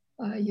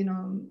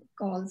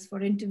calls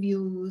for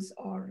interviews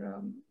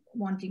or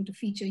wanting to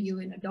feature you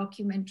in a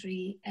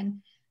documentary.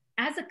 And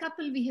as a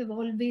couple, we have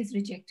always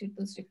rejected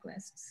those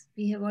requests.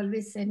 We have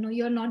always said, no,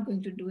 you're not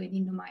going to do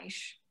any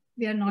numaish.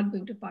 We are not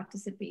going to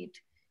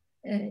participate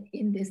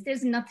in this.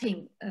 There's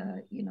nothing,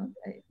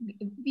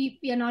 we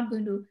are not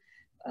going to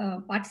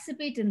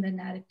participate in the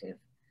narrative.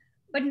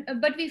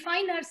 But we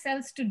find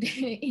ourselves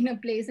today in a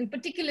place, and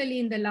particularly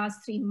in the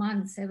last 3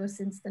 months, ever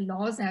since the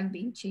laws have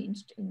been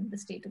changed in the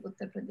state of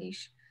Uttar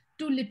Pradesh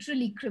to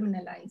literally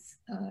criminalize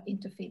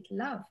interfaith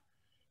love.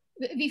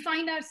 We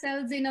find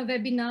ourselves in a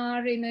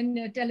webinar, in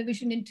a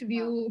television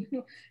interview,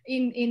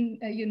 in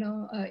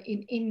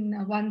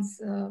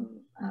one's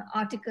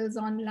articles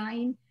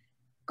online,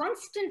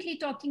 constantly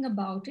talking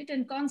about it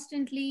and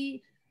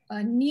constantly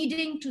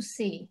needing to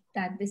say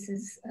that this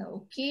is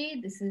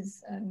okay, this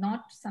is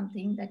not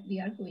something that we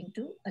are going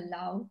to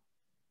allow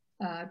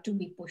to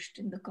be pushed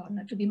in the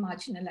corner, to be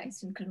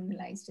marginalized and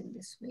criminalized in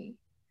this way.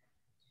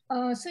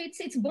 So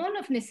it's born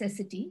of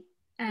necessity,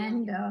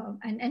 and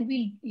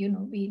we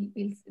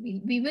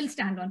will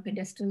stand on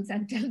pedestals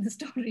and tell the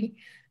story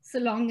so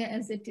long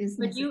as it is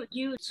necessary.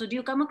 But do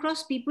you come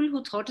across people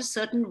who thought a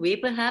certain way,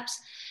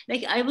 perhaps?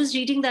 Like I was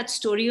reading that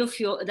story of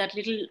that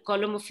little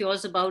column of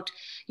yours about,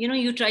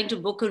 you trying to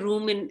book a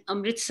room in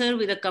Amritsar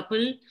with a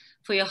couple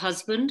for your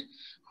husband,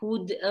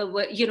 who,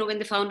 when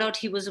they found out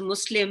he was a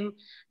Muslim,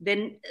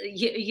 then,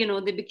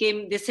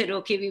 they said,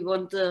 okay, we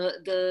want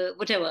the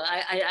whatever,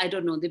 I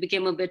don't know, they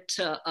became a bit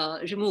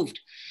removed.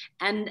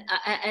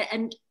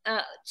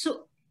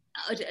 So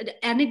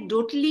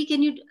anecdotally,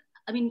 can you,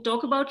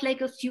 talk about like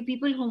a few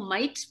people who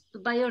might,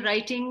 by your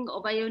writing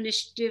or by your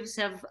initiatives,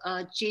 have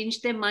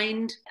changed their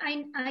mind?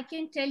 I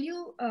can tell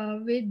you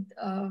with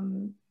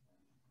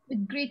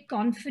great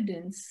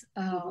confidence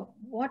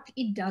what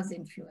it does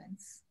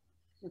influence.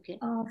 Okay.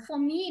 For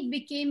me, it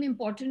became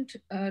important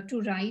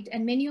to write,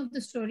 and many of the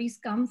stories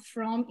come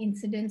from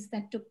incidents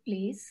that took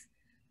place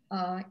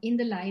in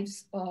the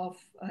lives of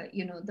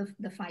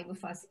the 5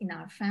 of us in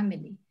our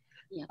family.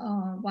 Yeah.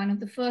 One of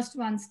the first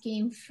ones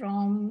came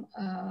from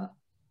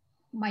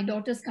my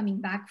daughters coming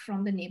back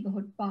from the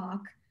neighborhood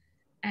park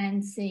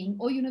and saying,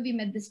 oh, we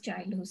met this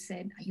child who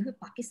said, are you a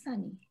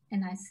Pakistani?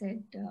 And I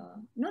said,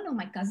 no,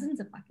 my cousins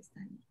are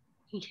Pakistani.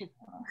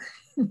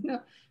 Yeah.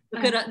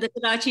 The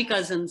Karachi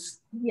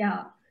cousins.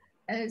 Yeah.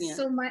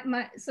 So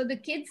so the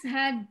kids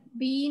had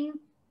been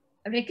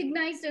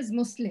recognized as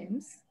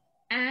Muslims,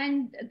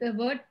 and the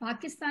word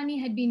Pakistani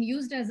had been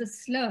used as a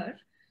slur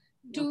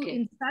to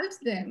insult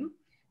them.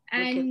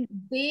 And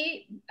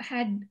they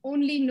had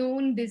only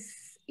known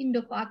this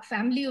Indo-Pak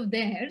family of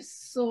theirs.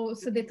 So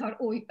they thought,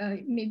 oh,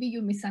 maybe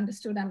you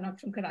misunderstood. I'm not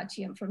from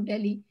Karachi, I'm from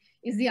Delhi,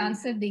 is the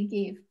answer they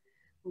gave.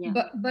 Yeah.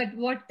 But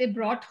what they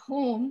brought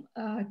home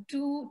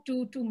to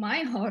my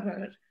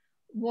horror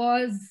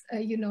was,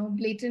 you know,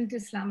 blatant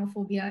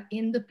Islamophobia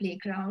in the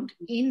playground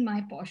in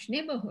my posh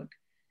neighborhood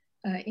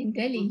in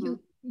Delhi.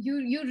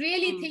 You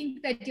really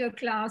think that your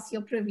class,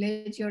 your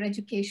privilege, your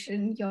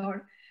education,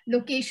 your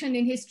location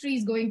in history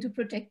is going to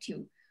protect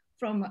you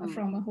from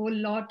a whole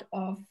lot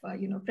of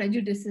you know,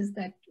 prejudices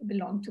that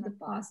belong to the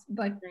past,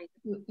 but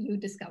you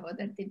discover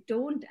that they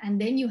don't, and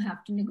then you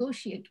have to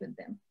negotiate with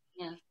them.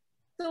 Yeah.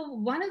 So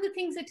one of the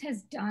things it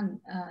has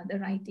done, the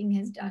writing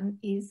has done,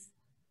 is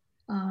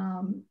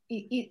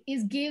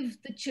give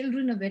the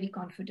children a very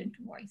confident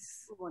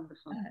voice.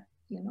 Wonderful.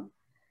 You know,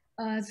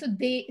 so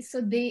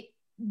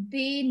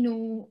they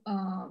know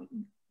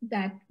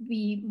that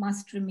we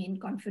must remain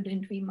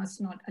confident. We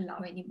must not allow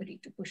anybody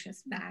to push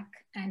us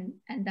back, and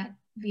that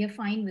we are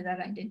fine with our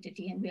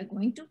identity and we are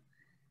going to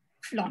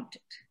flaunt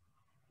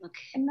it.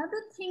 Okay.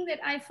 Another thing that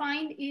I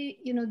find is,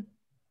 you know,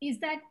 is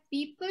that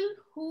people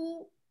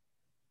who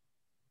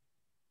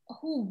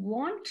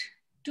want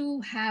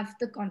to have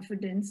the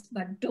confidence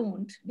but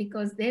don't,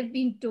 because they've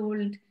been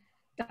told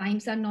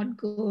times are not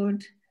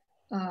good,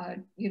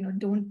 you know,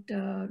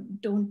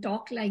 don't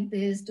talk like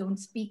this, don't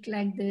speak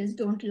like this,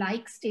 don't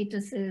like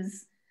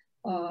statuses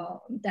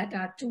that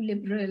are too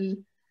liberal,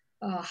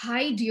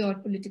 hide your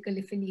political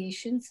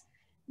affiliations.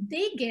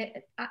 They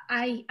get,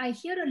 I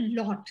hear a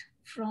lot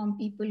from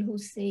people who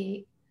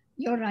say,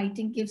 your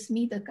writing gives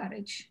me the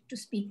courage to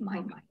speak my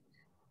mind.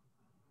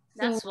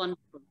 That's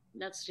wonderful.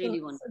 That's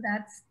really wonderful.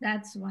 So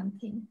that's one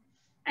thing.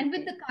 And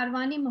with the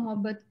Karwani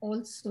Mohabbat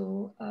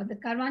also, the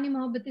Karwani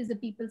Mohabbat is a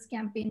people's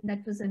campaign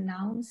that was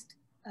announced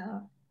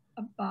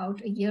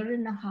about a year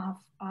and a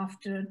half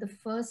after the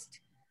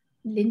first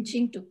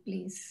lynching took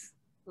place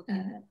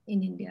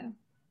in India.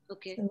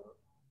 Okay. So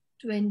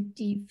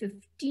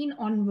 2015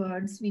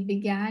 onwards, we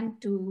began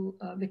to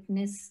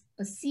witness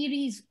a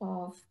series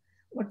of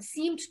what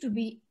seemed to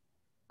be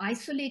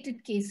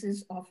isolated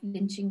cases of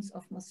lynchings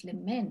of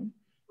Muslim men.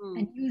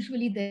 And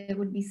usually there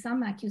would be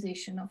some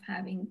accusation of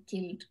having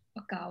killed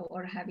a cow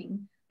or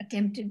having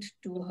attempted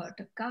to hurt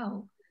a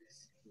cow.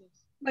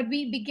 But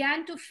we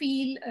began to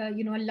feel,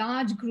 you know, a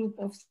large group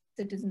of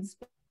citizens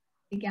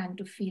began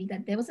to feel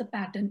that there was a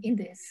pattern in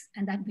this,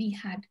 and that we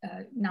had,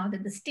 now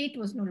that the state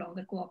was no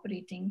longer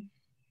cooperating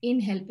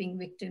in helping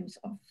victims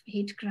of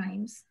hate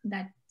crimes,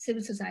 that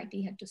civil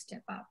society had to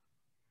step up.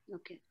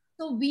 Okay.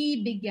 So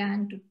we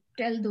began to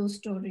tell those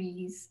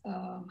stories,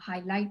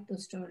 highlight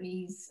those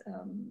stories,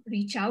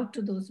 reach out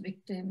to those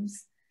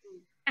victims.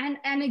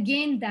 And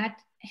again,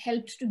 that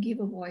helped to give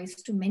a voice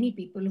to many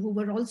people who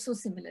were also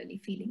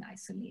similarly feeling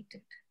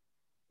isolated.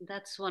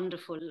 That's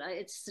wonderful.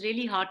 It's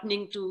really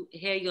heartening to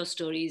hear your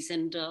stories,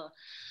 and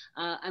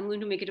I'm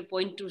going to make it a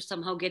point to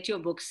somehow get your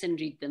books and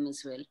read them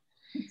as well.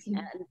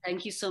 And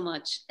thank you so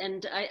much.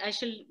 And I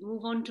shall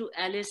move on to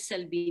Alice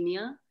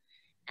Albinia.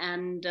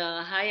 And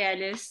hi,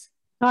 Alice.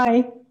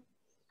 Hi.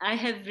 I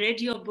have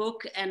read your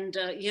book and,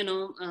 you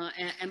know,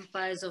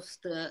 Empires of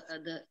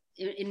the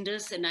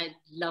Indus, and I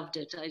loved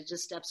it. I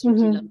just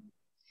absolutely loved it.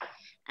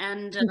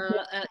 And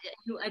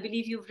I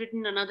believe you've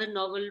written another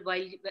novel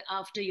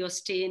after your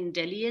stay in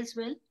Delhi as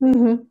well.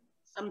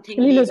 Something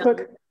Leela's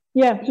book.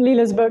 Yeah,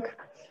 Leela's book.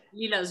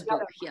 Leela's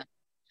book, yeah.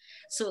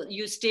 So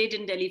you stayed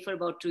in Delhi for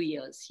about 2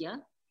 years, yeah?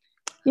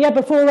 Yeah,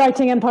 before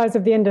writing Empires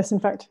of the Indus, in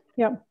fact.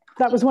 Yeah,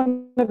 that was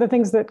one of the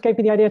things that gave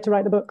me the idea to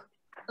write the book.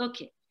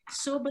 Okay.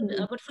 So,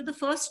 but for the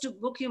first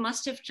book, you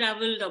must have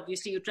traveled,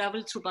 obviously, you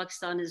traveled through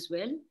Pakistan as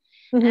well.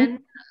 And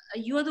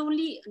you are the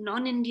only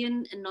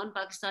non-Indian and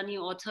non-Pakistani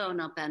author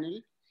on our panel.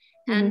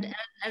 And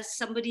as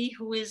somebody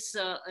who is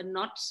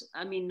not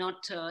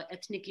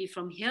ethnically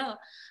from here,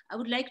 I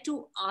would like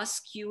to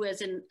ask you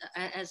as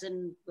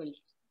well,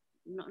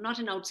 not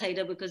an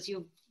outsider, because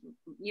you've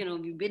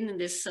been in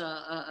this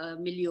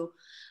milieu,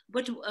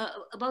 but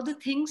about the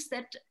things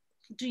that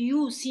to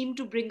you seem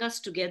to bring us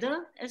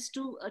together as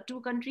two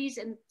countries,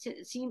 and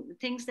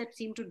things that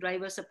seem to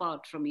drive us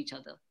apart from each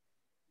other.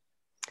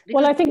 Because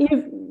well, I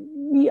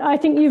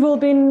think you've all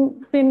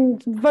been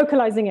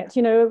vocalizing it.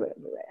 You know,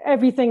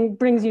 everything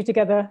brings you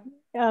together,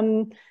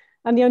 and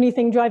the only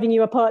thing driving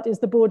you apart is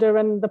the border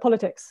and the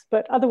politics.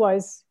 But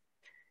otherwise,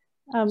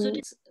 so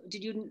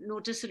did you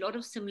notice a lot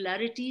of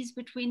similarities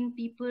between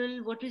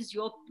people? What is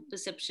your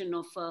perception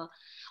of?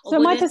 So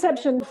my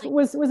perception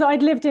was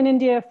I'd lived in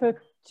India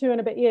for 2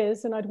 and a bit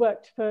years, and I'd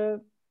worked for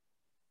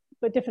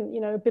different, you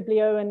know,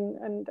 Biblio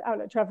and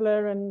Outlet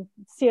Traveller and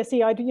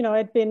CSE.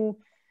 I'd been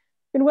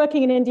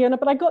working in India,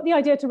 but I got the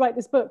idea to write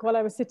this book while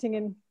I was sitting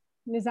in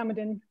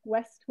Nizamuddin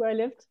West, where I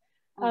lived.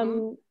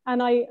 And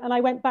I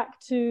went back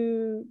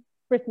to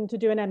Britain to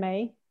do an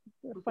MA,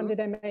 a funded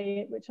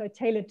MA, which I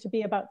tailored to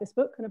be about this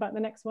book and about the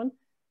next one,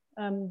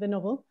 the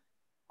novel.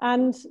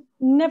 And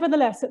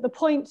nevertheless, at the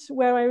point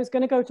where I was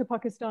going to go to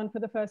Pakistan for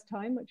the first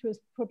time, which was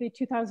probably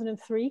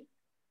 2003,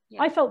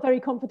 I felt very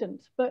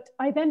confident. But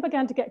I then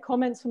began to get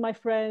comments from my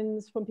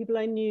friends, from people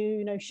I knew,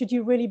 you know, should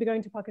you really be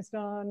going to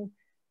Pakistan?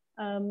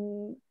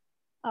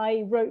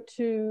 I wrote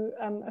to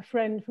a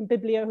friend from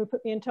Biblio who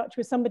put me in touch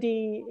with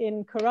somebody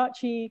in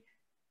Karachi.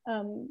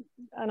 And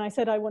I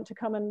said, I want to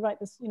come and write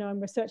this, you know, I'm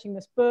researching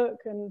this book.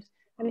 And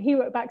And he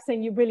wrote back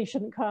saying, you really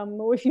shouldn't come,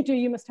 or if you do,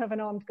 you must have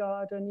an armed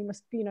guard, and you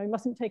must, you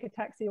mustn't take a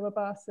taxi or a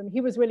bus. And he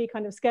was really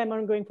kind of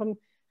scaremongering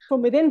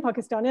from within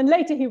Pakistan. And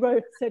later he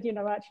said,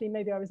 actually,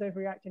 maybe I was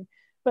overreacting.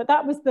 But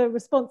that was the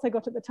response I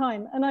got at the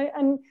time.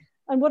 And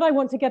what I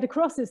want to get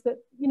across is that,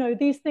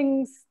 these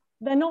things,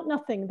 they're not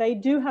nothing. They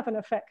do have an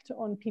effect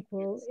on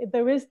people.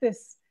 There is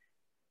this,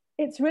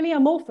 it's really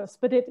amorphous,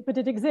 but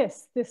it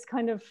exists, this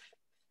kind of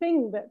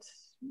thing that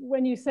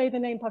when you say the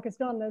name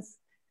Pakistan, there's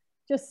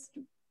just,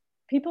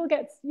 people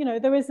get,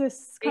 there is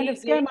this kind of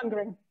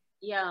scaremongering.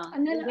 Yeah.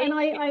 And then,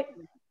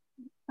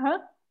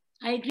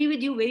 I agree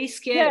with you, very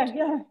scared.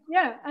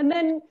 Yeah. And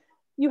then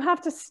you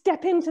have to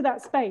step into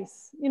that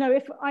space.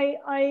 If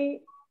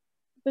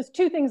there's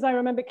two things I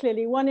remember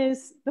clearly. One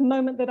is the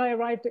moment that I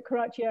arrived at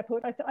Karachi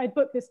airport. I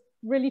booked this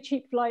really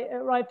cheap flight,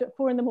 arrived at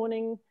 4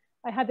 a.m.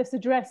 I had this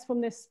address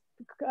from this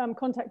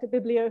contact at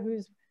Biblio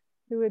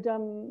who had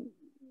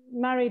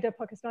married a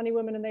Pakistani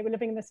woman, and they were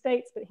living in the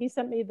States, but he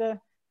sent me the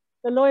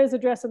lawyer's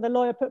address, and the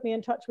lawyer put me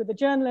in touch with the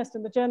journalist,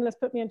 and the journalist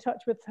put me in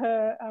touch with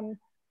her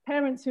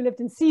parents who lived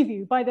in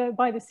Seaview by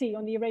the sea,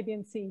 on the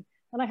Arabian Sea.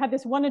 And I had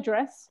this one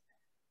address,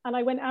 and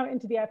I went out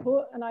into the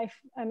airport, and I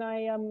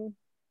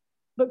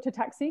booked a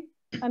taxi.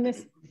 And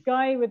this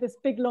guy with this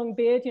big long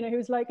beard, he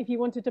was like, if you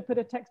wanted to put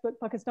a textbook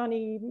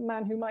Pakistani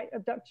man who might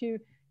abduct you,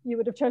 you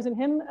would have chosen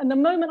him. And the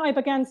moment I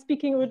began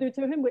speaking Urdu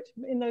to him, which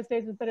in those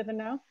days was better than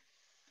now,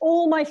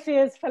 all my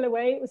fears fell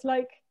away. It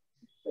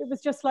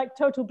was just like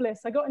total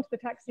bliss. I got into the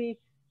taxi.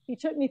 He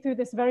took me through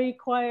this very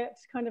quiet,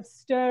 kind of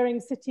stirring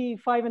city,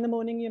 5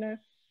 a.m,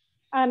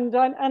 and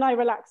I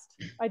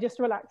relaxed. I just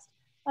relaxed.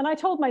 And I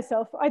told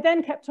myself, I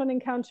then kept on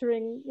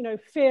encountering,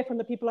 fear from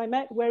the people I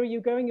met. Where are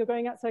you going? You're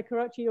going outside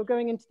Karachi. You're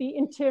going into the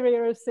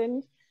interior of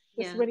Sindh,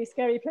 this really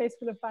scary place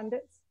full of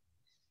bandits.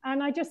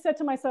 And I just said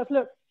to myself,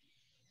 look,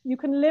 you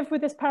can live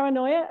with this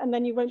paranoia and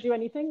then you won't do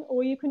anything,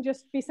 or you can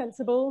just be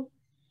sensible,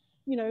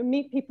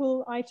 meet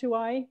people eye to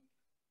eye,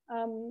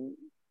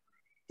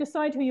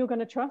 decide who you're going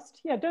to trust.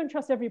 Yeah, don't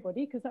trust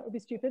everybody because that would be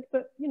stupid,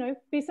 but,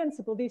 be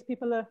sensible. These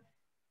people are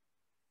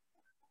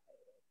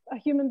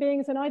human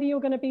beings, and either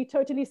you're going to be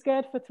totally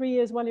scared for 3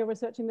 years while you're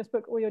researching this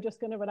book, or you're just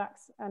going to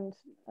relax and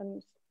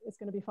it's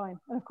going to be fine.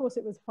 And of course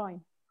it was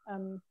fine.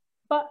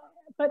 But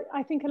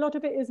I think a lot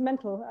of it is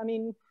mental. I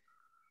mean,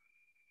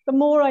 the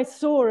more I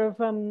saw of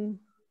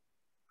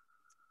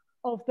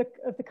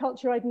the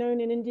culture I'd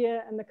known in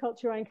India and the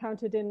culture I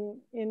encountered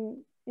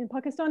in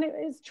Pakistan,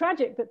 it's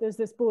tragic that there's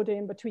this border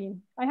in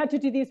between. I had to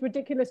do these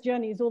ridiculous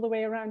journeys all the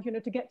way around,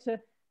 to get to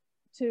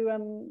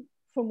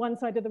from one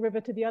side of the river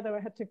to the other.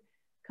 I had to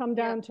come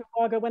down to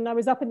Wagah when I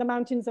was up in the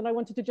mountains and I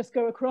wanted to just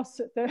go across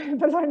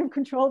the line of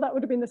control. That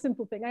would have been the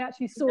simple thing. I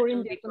actually saw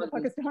India from the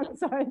Pakistan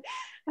side.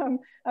 I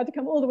had to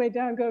come all the way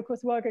down, go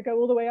across Wagah, go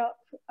all the way up.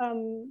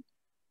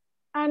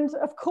 And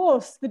of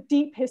course, the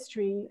deep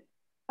history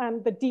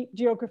and the deep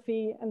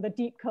geography and the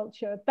deep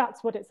culture,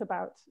 that's what it's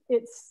about.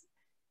 It's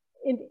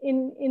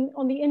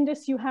on the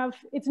Indus,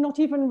 it's not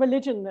even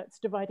religion that's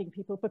dividing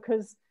people,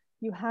 because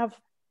you have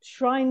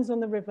shrines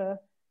on the river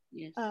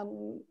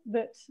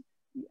that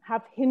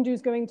have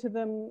Hindus going to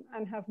them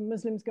and have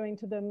Muslims going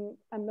to them,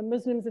 and the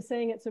Muslims are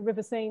saying it's a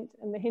river saint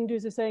and the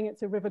Hindus are saying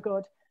it's a river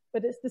god,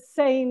 but it's the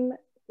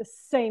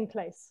same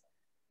place.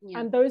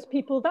 And those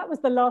people, that was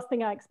the last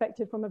thing I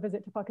expected from a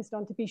visit to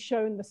Pakistan, to be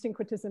shown the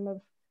syncretism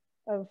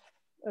of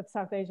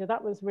South Asia.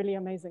 That was really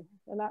amazing,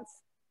 and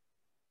that's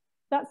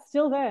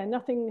still there.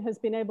 Nothing has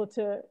been able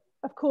to,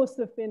 of course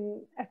there have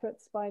been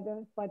efforts by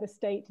the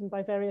state and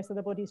by various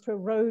other bodies to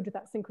erode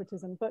that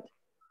syncretism, but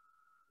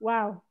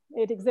wow,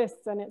 it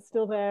exists and it's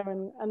still there,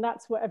 and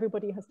that's what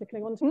everybody has to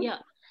cling on to. Yeah.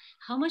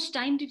 How much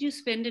time did you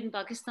spend in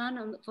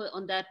Pakistan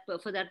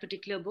for that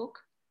particular book?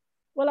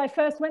 Well, I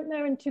first went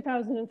there in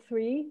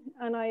 2003,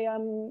 and I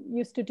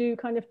used to do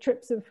kind of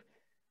trips of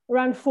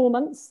around 4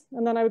 months,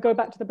 and then I would go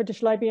back to the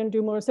British Library and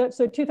do more research.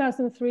 So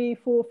 2003,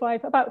 4,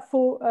 5, about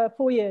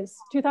 4 years.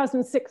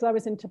 2006, I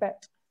was in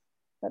Tibet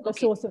at the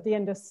source of the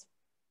Indus.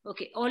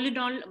 Okay, all in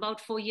all, about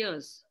 4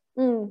 years.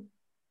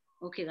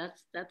 Okay,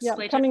 that's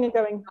quite coming and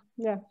going.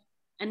 Yeah.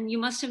 And you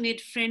must have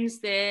made friends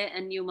there,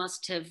 and you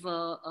must have,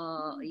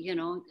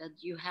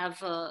 you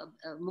have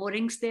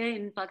moorings there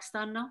in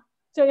Pakistan now?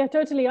 So yeah,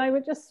 totally. I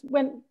just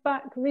went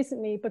back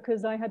recently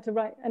because I had to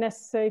write an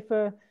essay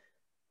for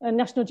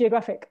National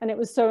Geographic, and it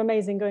was so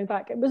amazing going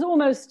back. It was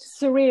almost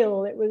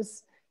surreal. It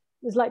was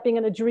like being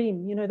in a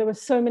dream. There were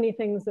so many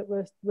things that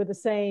were the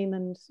same,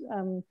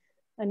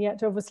 and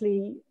yet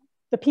obviously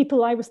the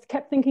people, I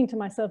kept thinking to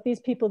myself,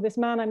 these people, this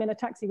man I'm in a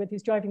taxi with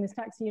who's driving this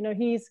taxi,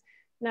 he's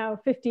now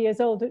 50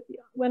 years old.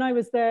 When I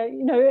was there,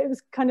 it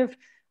was kind of,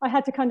 I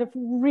had to kind of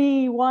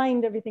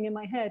rewind everything in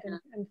my head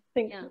and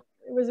think.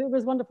 It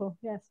was wonderful,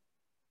 yes.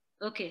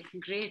 Okay,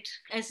 great.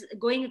 As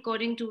going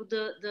according to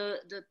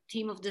the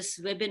theme of this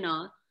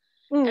webinar,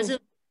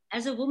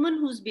 as a woman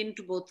who's been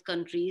to both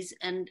countries,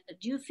 and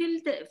do you feel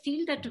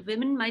that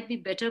women might be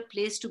better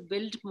placed to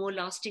build more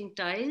lasting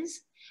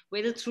ties,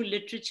 whether through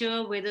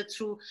literature, whether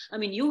through,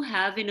 you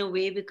have in a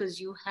way, because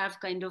you have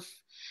kind of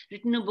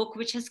written a book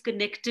which has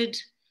connected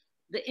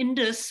the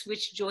Indus,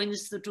 which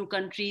joins the two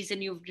countries,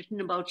 and you've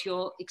written about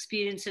your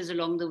experiences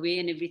along the way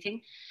and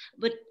everything.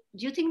 But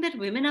do you think that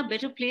women are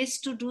better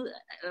placed to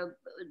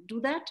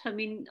do that? I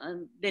mean,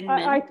 than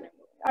men?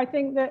 I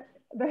think that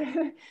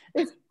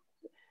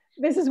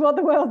this is what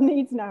the world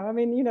needs now. I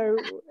mean, you know,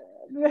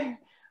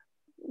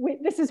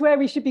 this is where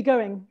we should be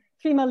going.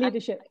 Female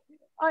leadership.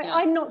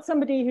 I'm not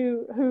somebody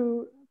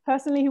who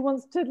personally who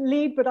wants to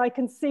lead, but I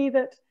can see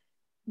that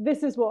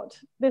this is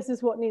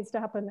what needs to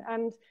happen.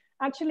 And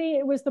actually,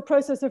 it was the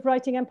process of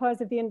writing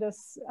Empires of the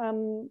Indus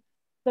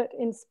that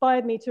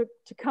inspired me to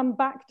come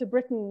back to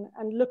Britain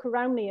and look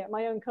around me at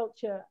my own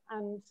culture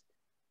and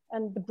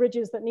the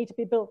bridges that need to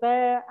be built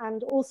there,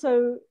 and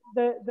also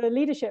the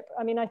leadership.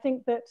 I mean, I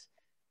think that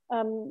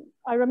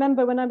I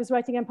remember when I was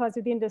writing Empires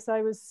of the Indus,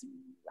 I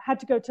had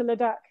to go to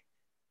Ladakh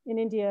in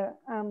India,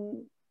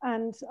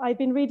 and I'd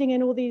been reading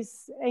in all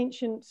these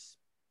ancient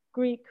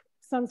Greek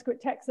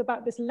Sanskrit texts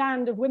about this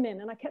land of women,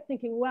 and I kept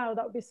thinking, wow,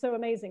 that would be so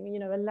amazing, you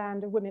know, a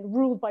land of women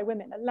ruled by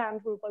women, a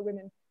land ruled by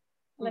women.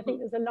 And I think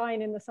there's a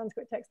line in the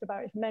Sanskrit text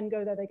about if men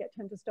go there, they get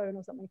turned to stone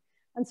or something.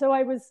 And so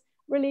I was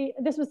really,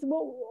 this was,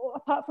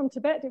 apart from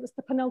Tibet, it was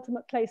the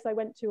penultimate place I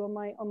went to on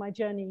my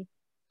journey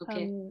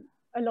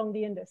along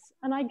the Indus.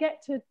 And I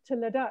get to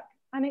Ladakh,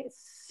 and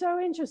it's so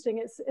interesting.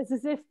 It's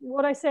as if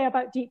what I say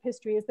about deep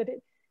history is that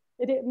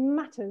it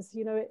matters,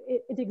 you know,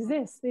 it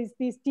exists.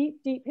 These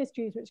deep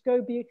histories which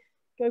go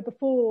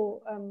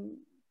before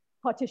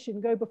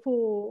partition, go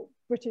before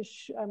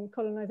British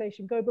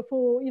colonization, go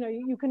before, you know,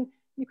 you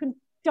can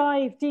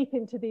dive deep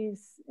into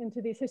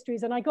these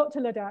histories. And I got to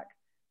Ladakh,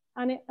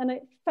 and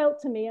it felt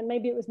to me, and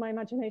maybe it was my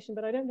imagination,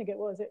 but I don't think it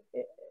was,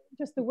 it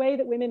just the way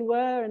that women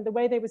were and the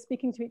way they were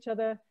speaking to each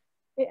other,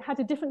 it had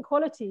a different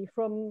quality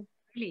from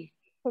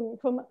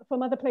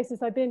other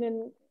places I've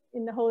been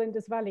in the whole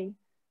Indus Valley.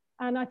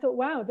 And I thought,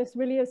 wow, this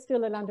really is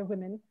still a land of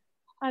women.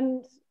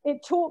 And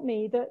it taught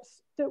me that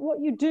what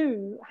you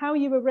do, how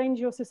you arrange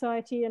your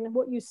society and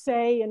what you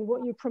say and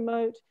what you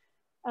promote,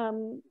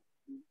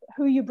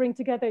 who you bring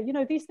together, you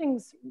know, these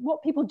things,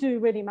 what people do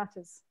really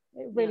matters.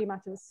 It really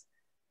matters.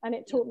 And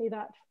it taught me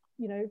that,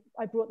 you know,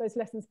 I brought those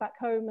lessons back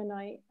home, and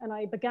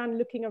I began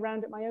looking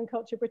around at my own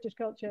culture, British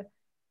culture,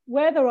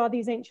 where there are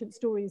these ancient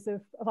stories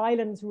of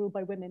islands ruled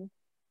by women.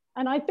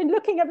 And I've been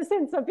looking ever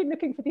since. I've been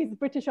looking for these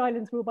British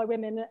islands ruled by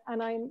women,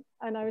 and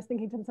I was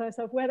thinking to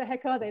myself, where the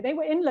heck are they? They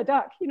were in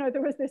Ladakh. You know,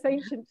 there was this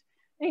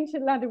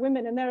ancient land of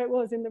women, and there it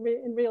was in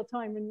real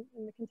time, in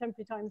the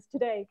contemporary times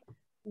today.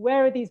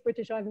 Where are these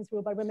British islands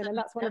ruled by women? And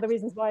that's one of the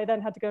reasons why I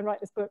then had to go and write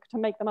this book, to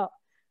make them up.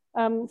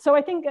 So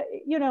I think,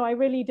 you know, I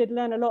really did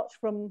learn a lot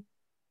from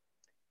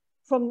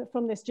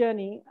this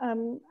journey.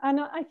 And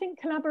I think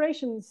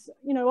collaborations,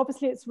 you know,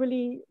 obviously it's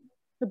really,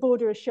 the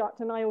border is shut,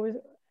 and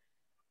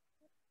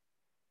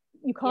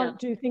you can't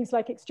do things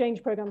like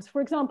exchange programs.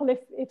 For example,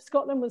 if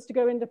Scotland was to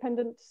go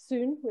independent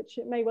soon, which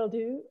it may well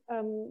do,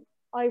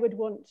 I would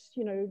want,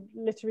 you know,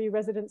 literary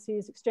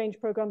residencies, exchange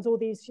programs, all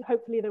these.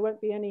 Hopefully there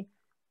won't be any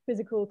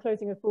physical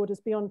closing of borders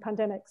beyond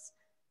pandemics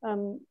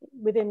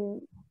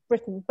within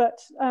Britain. But,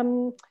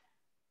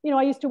 you know,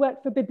 I used to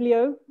work for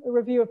Biblio, a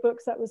review of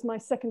books. That was my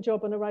second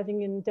job on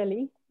arriving in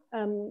Delhi.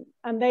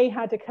 And they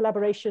had a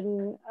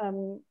collaboration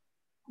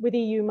with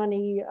EU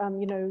money,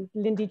 you know,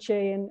 L'Indice,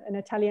 an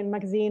Italian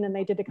magazine, and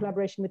they did a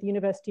collaboration with the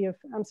University of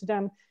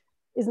Amsterdam.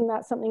 Isn't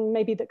that something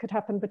maybe that could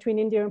happen between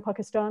India and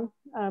Pakistan?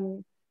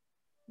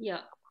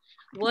 Yeah,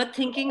 worth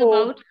thinking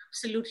about,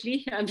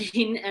 absolutely. I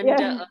mean,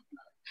 and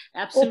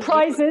absolutely. Or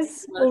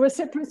prizes, or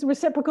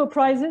reciprocal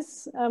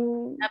prizes.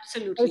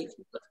 Absolutely.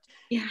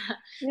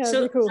 So,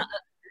 really cool.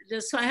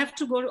 So I have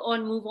to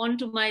move on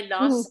to my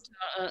last,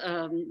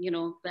 you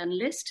know,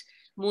 panelist,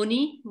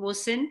 Moni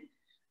Mohsin.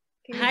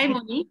 Hi,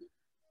 Moni.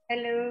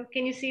 Hello,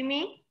 can you see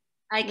me?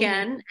 I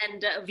can,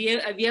 and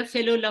we are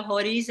fellow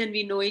Lahoris, and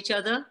we know each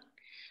other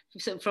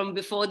from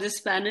before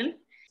this panel.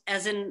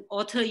 As an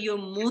author, you're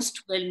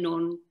most well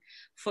known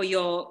for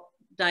your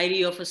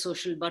Diary of a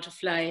Social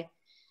Butterfly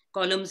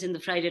columns in the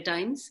Friday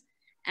Times,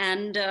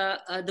 and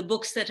the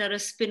books that are a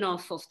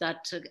spin-off of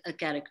that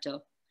character.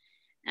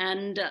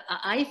 And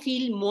I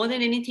feel more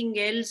than anything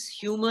else,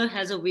 humor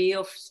has a way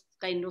of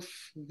kind of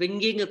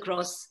winging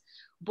across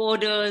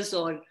borders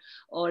or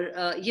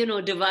you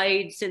know,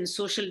 divides and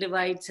social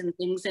divides and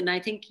things. And I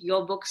think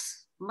your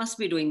books must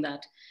be doing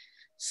that.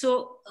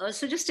 So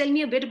just tell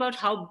me a bit about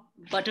how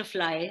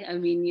Butterfly, I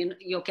mean, you know,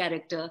 your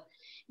character,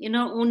 in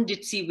her own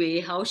ditzy way,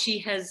 how she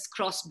has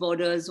crossed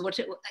borders.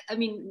 I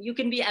mean, you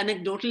can be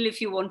anecdotal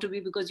if you want to be,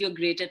 because you're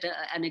great at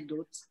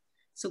anecdotes.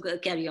 So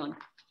carry on.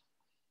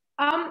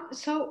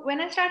 So when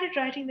I started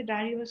writing the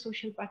Diary of a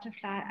Social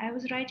Butterfly, I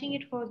was writing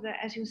it for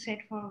as you said,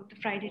 for the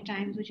Friday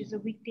Times, which is a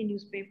weekly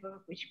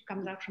newspaper which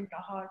comes out from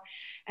Lahore.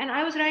 And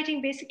I was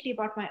writing basically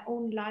about my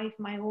own life,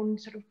 my own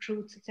sort of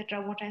truths,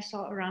 etc., what I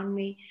saw around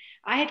me.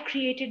 I had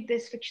created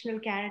this fictional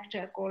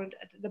character called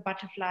the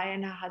Butterfly,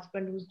 and her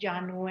husband who's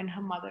Janu, and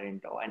her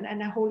mother-in-law,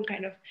 and a whole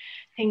kind of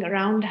thing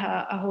around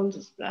her, a whole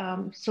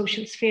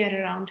social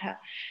sphere around her.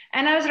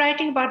 And I was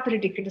writing about the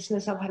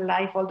ridiculousness of her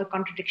life, all the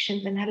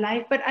contradictions in her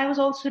life, but I was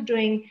also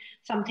doing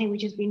something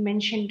which has been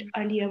mentioned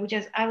earlier, which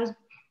is I was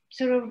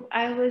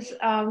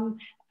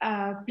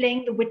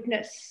playing the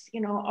witness,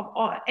 you know, of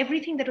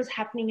everything that was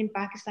happening in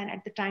Pakistan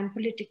at the time,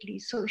 politically,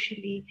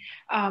 socially,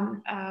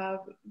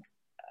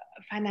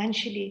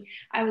 financially.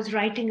 I was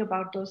writing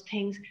about those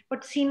things,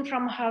 but seen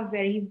from her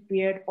very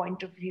weird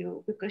point of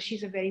view, because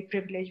she's a very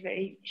privileged,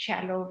 very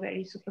shallow,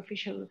 very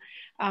superficial,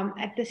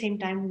 at the same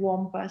time,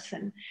 warm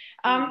person.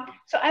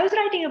 So I was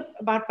writing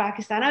about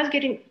Pakistan. I was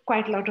getting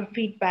quite a lot of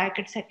feedback,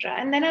 etc.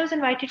 And then I was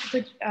invited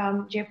to the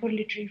Jaipur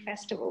Literary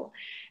Festival.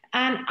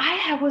 And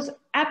I was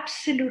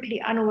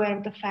absolutely unaware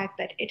of the fact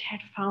that it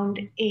had found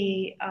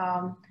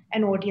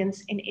an audience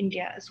in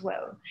India as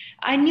well.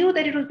 I knew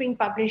that it was being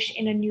published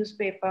in a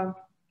newspaper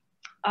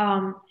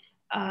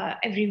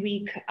every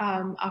week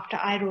after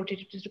I wrote it.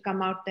 It was to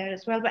come out there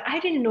as well, but I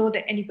didn't know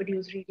that anybody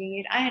was reading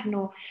it. I had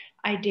no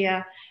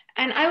idea.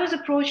 And I was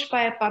approached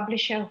by a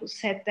publisher who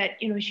said that,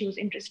 you know, she was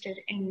interested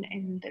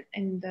in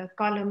the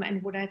column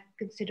and would I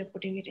consider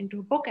putting it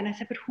into a book? And I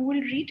said, but who will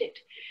read it?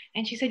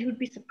 And she said, you would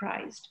be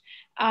surprised.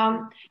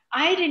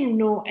 I didn't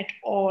know at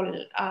all.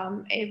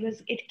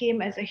 It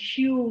came as a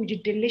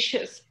huge,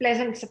 delicious,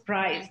 pleasant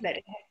surprise that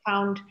it had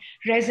found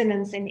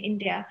resonance in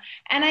India.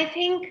 And I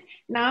think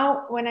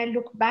now when I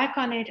look back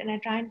on it and I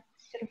try and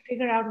sort of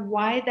figure out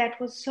why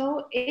that was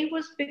so, it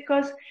was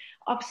because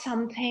of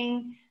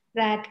something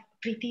that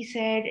Preeti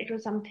said, it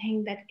was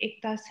something that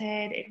Ekta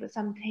said, it was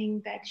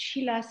something that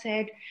Sheela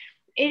said.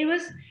 It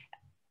was,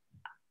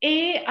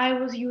 I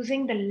was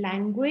using the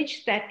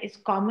language that is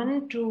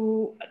common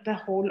to the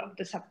whole of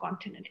the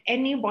subcontinent.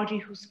 Anybody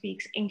who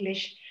speaks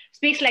English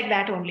speaks like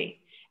that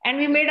only. And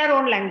we made our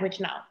own language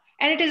now,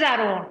 and it is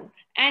our own.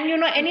 And you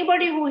know,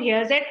 anybody who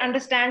hears it,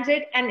 understands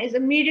it, and is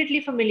immediately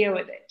familiar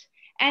with it.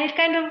 And it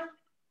kind of,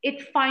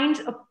 it finds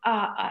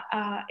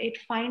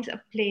a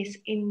place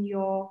in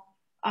your,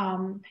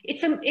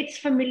 it's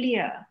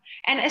familiar.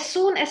 And as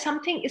soon as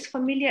something is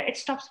familiar, it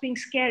stops being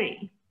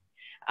scary.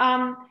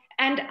 And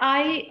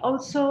I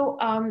also,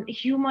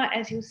 humor,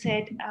 as you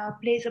said,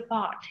 plays a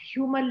part.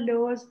 Humor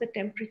lowers the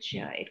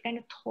temperature. It kind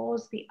of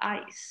thaws the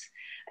ice.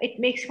 It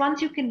makes,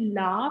 once you can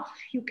laugh,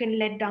 you can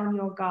let down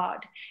your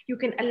guard. You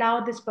can allow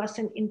this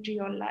person into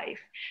your life.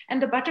 And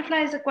the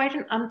butterfly is quite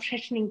an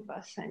unthreatening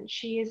person.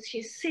 She's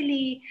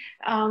silly,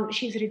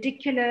 she's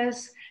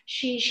ridiculous.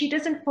 She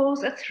doesn't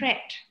pose a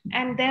threat.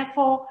 And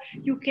therefore,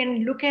 you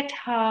can look at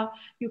her,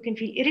 you can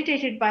feel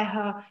irritated by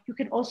her, you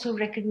can also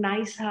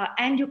recognize her,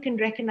 and you can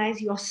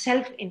recognize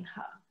yourself in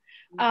her.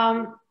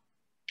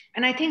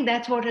 And I think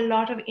that's what a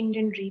lot of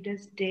Indian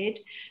readers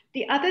did.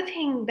 The other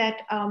thing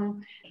that,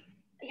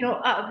 you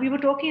know, we were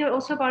talking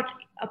also about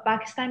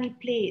Pakistani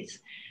plays.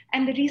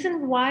 And the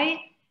reason why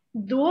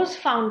those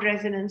found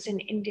resonance in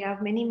India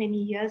many,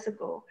 many years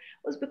ago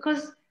was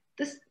because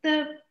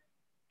they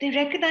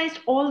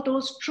recognized all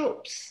those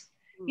tropes,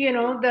 you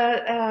know,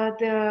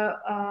 the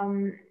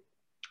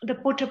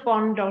put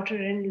upon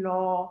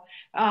daughter-in-law,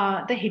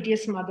 the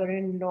hideous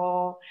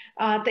mother-in-law,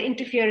 the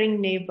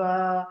interfering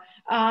neighbor,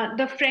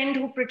 the friend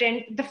who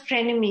pretends, the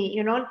frenemy,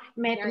 you know,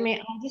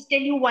 I'll just tell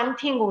you one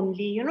thing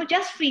only, you know,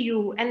 just for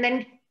you. And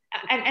then,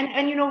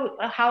 and you know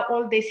how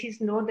all Desis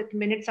know that the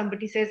minute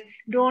somebody says,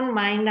 don't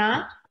mind,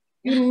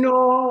 you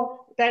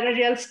know that a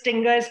real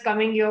stinger is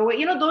coming your way.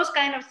 You know, those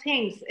kind of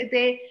things,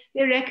 they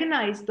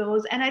recognize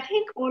those. And I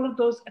think all of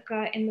those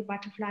occur in the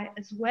butterfly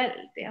as well.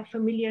 They are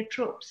familiar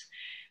tropes.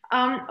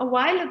 A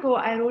while ago,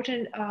 I wrote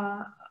an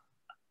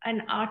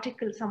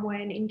article somewhere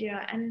in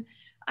India, and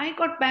I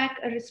got back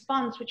a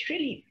response which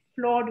really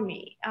floored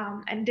me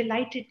and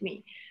delighted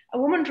me. A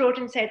woman wrote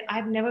and said,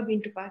 I've never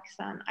been to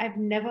Pakistan. I've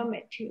never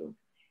met you.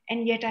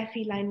 And yet I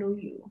feel I know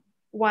you.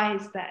 Why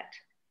is that?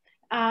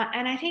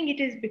 And I think it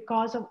is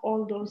because of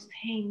all those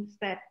things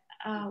that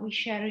we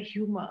share a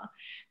humor.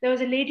 There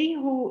was a lady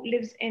who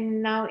lives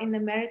now in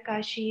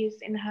America. She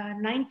is in her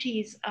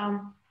 90s.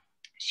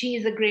 She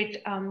is a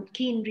great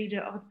keen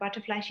reader of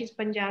Butterfly. She's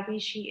Punjabi,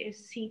 she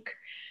is Sikh.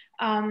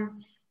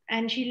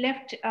 And she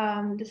left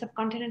the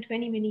subcontinent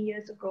many, many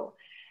years ago.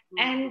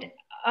 And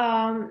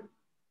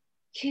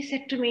she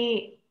said to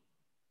me,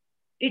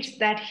 it's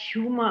that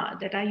humor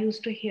that I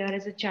used to hear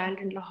as a child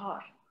in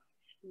Lahore.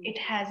 It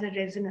has a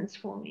resonance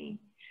for me.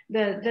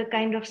 The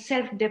kind of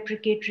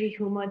self-deprecatory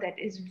humor that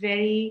is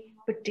very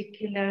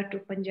particular to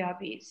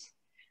Punjabis.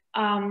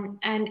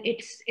 And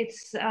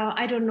it's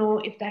I don't know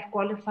if that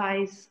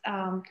qualifies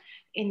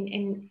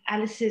in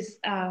Alice's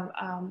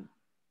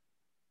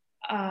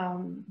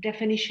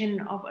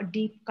definition of a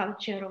deep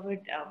culture of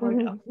it,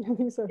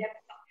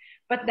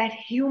 but that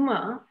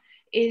humor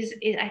is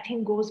I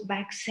think goes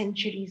back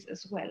centuries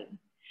as well.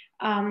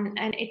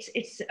 And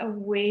it's a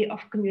way of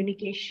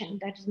communication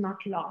that is not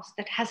lost,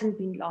 that hasn't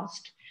been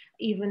lost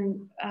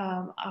even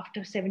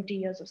after 70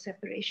 years of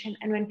separation.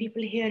 And when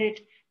people hear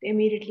it, they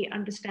immediately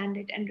understand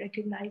it and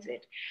recognize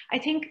it. I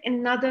think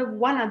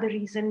one other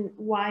reason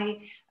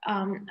why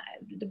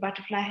the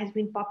butterfly has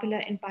been popular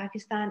in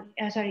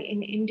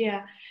in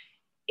India,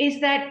 is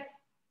that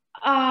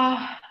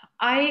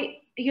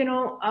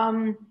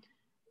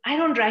I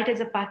don't write as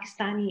a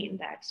Pakistani in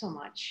that so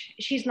much.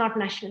 She's not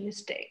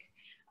nationalistic.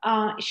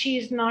 She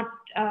is not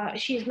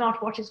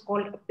what is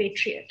called a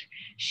patriot.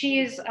 She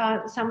is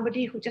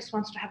somebody who just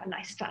wants to have a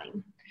nice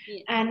time.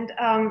 Yeah. And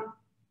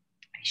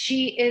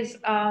she is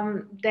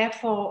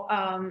therefore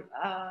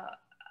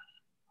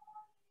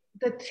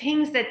the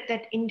things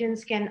that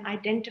Indians can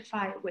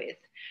identify with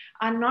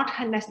are not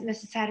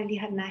necessarily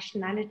her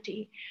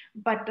nationality,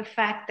 but the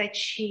fact that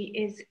she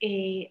is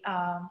a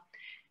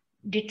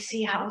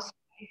ditzy housewife,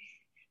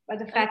 by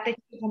the fact that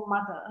she's a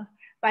mother,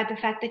 by the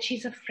fact that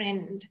she's a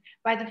friend,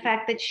 by the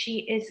fact that she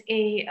is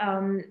a,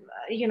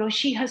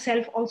 she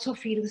herself also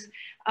feels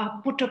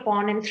put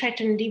upon and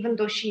threatened, even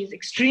though she is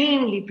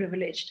extremely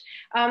privileged.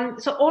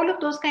 So all of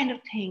those kind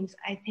of things,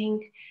 I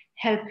think,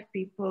 help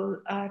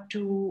people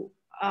to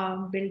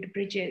build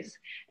bridges.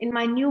 In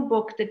my new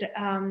book,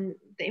 The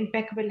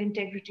Impeccable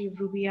Integrity of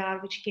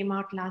Rubiar, which came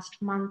out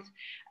last month,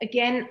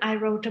 again, I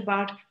wrote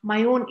about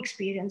my own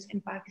experience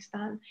in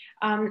Pakistan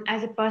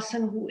as a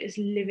person who is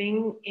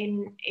living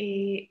in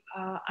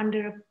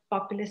under a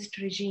populist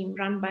regime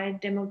run by a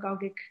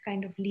demagogic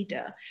kind of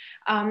leader.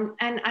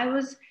 And I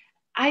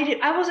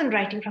wasn't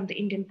writing from the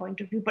Indian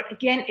point of view, but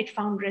again, it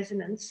found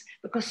resonance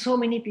because so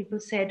many people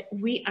said,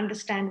 we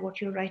understand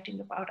what you're writing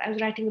about. I was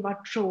writing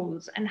about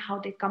trolls and how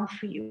they come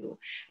for you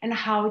and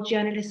how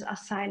journalists are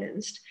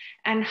silenced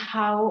and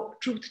how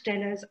truth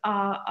tellers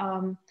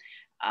are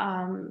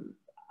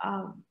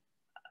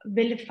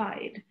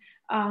vilified.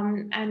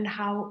 And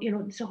how,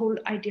 this whole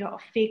idea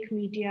of fake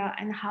media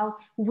and how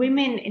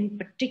women in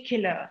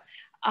particular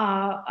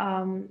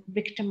are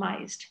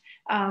victimized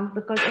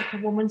because if a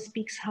woman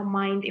speaks her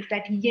mind, if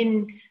that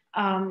yin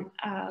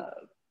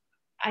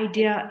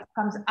idea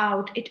comes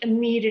out, it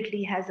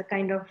immediately has a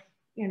kind of,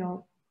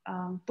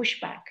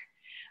 pushback.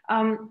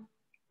 And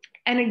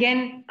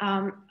again,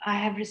 I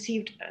have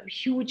received a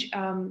huge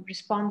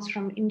response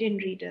from Indian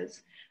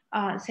readers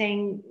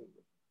saying,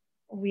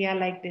 we are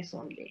like this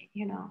only,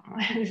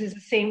 this is the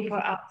same for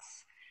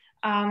us.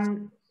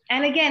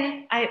 And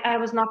again, I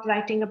was not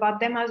writing about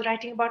them, I was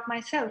writing about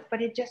myself,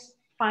 but it just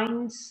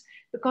finds,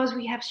 because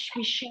we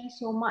share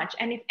so much.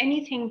 And if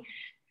anything,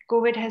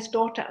 COVID has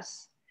taught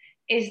us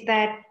is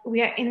that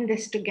we are in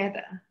this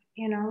together.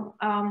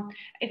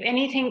 If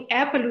anything,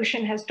 air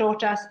pollution has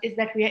taught us is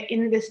that we are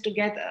in this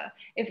together.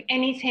 If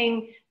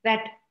anything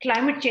that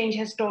climate change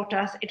has taught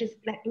us, it is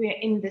that we are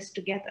in this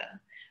together.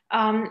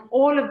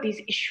 All of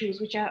these issues,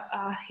 which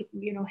are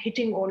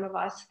hitting all of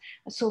us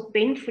so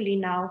painfully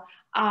now,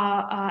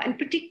 and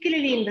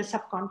particularly in the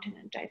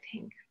subcontinent, I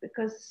think,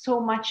 because so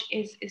much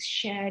is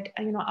shared.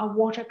 Our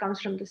water comes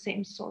from the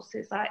same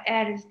sources, our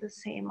air is the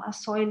same, our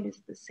soil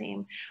is the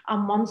same, our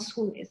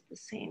monsoon is the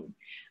same,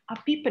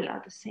 our people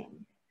are the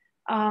same.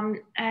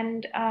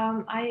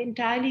 I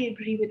entirely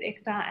agree with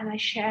Ekta, and I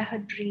share her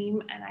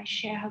dream and I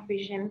share her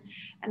vision.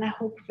 And I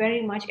hope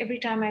very much every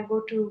time I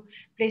go to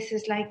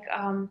places like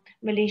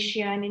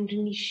Malaysia and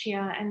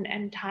Indonesia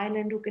and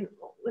Thailand, who can,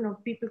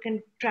 people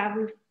can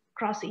travel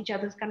across each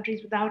other's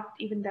countries without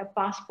even their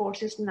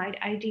passports, just an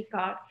ID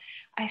card.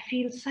 I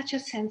feel such a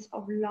sense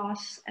of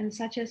loss and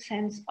such a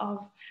sense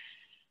of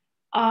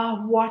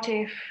what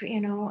if,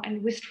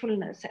 and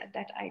wistfulness at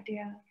that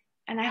idea.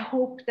 And I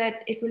hope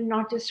that it will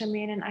not just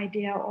remain an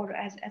idea or,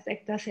 as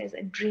Ekta says,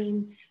 a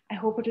dream. I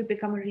hope it will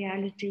become a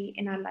reality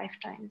in our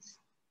lifetimes.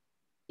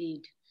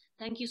 Indeed.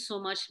 Thank you so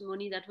much,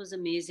 Moni. That was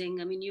amazing.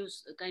 I mean, you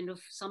kind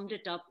of summed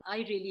it up.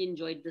 I really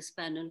enjoyed this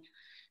panel.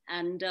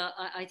 And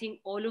I think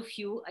all of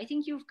you, I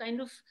think you've kind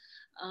of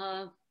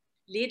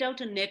laid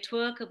out a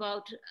network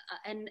about,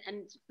 and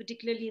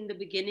particularly in the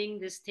beginning,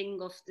 this thing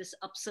of this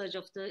upsurge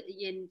of the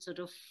yin sort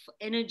of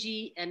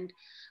energy. And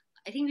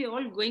I think we're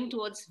all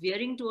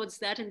veering towards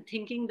that and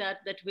thinking that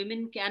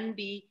women can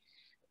be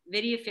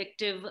very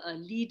effective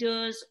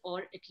leaders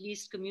or at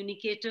least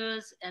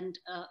communicators. And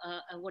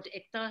what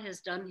Ekta has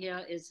done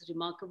here is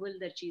remarkable,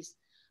 that she's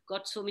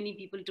got so many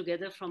people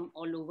together from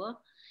all over.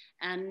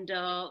 And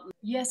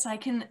yes, I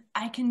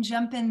can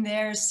jump in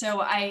there.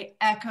 So I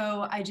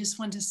just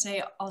want to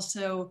say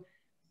also,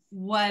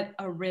 what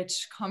a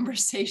rich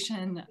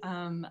conversation.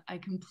 I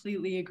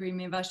completely agree,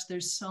 Mevash.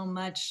 There's so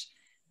much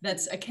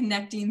that's a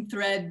connecting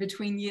thread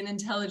between yin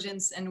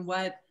intelligence and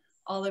what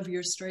all of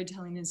your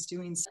storytelling is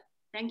doing.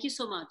 Thank you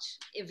so much,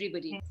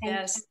 everybody.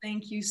 Yes,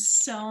 thank you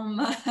so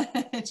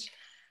much.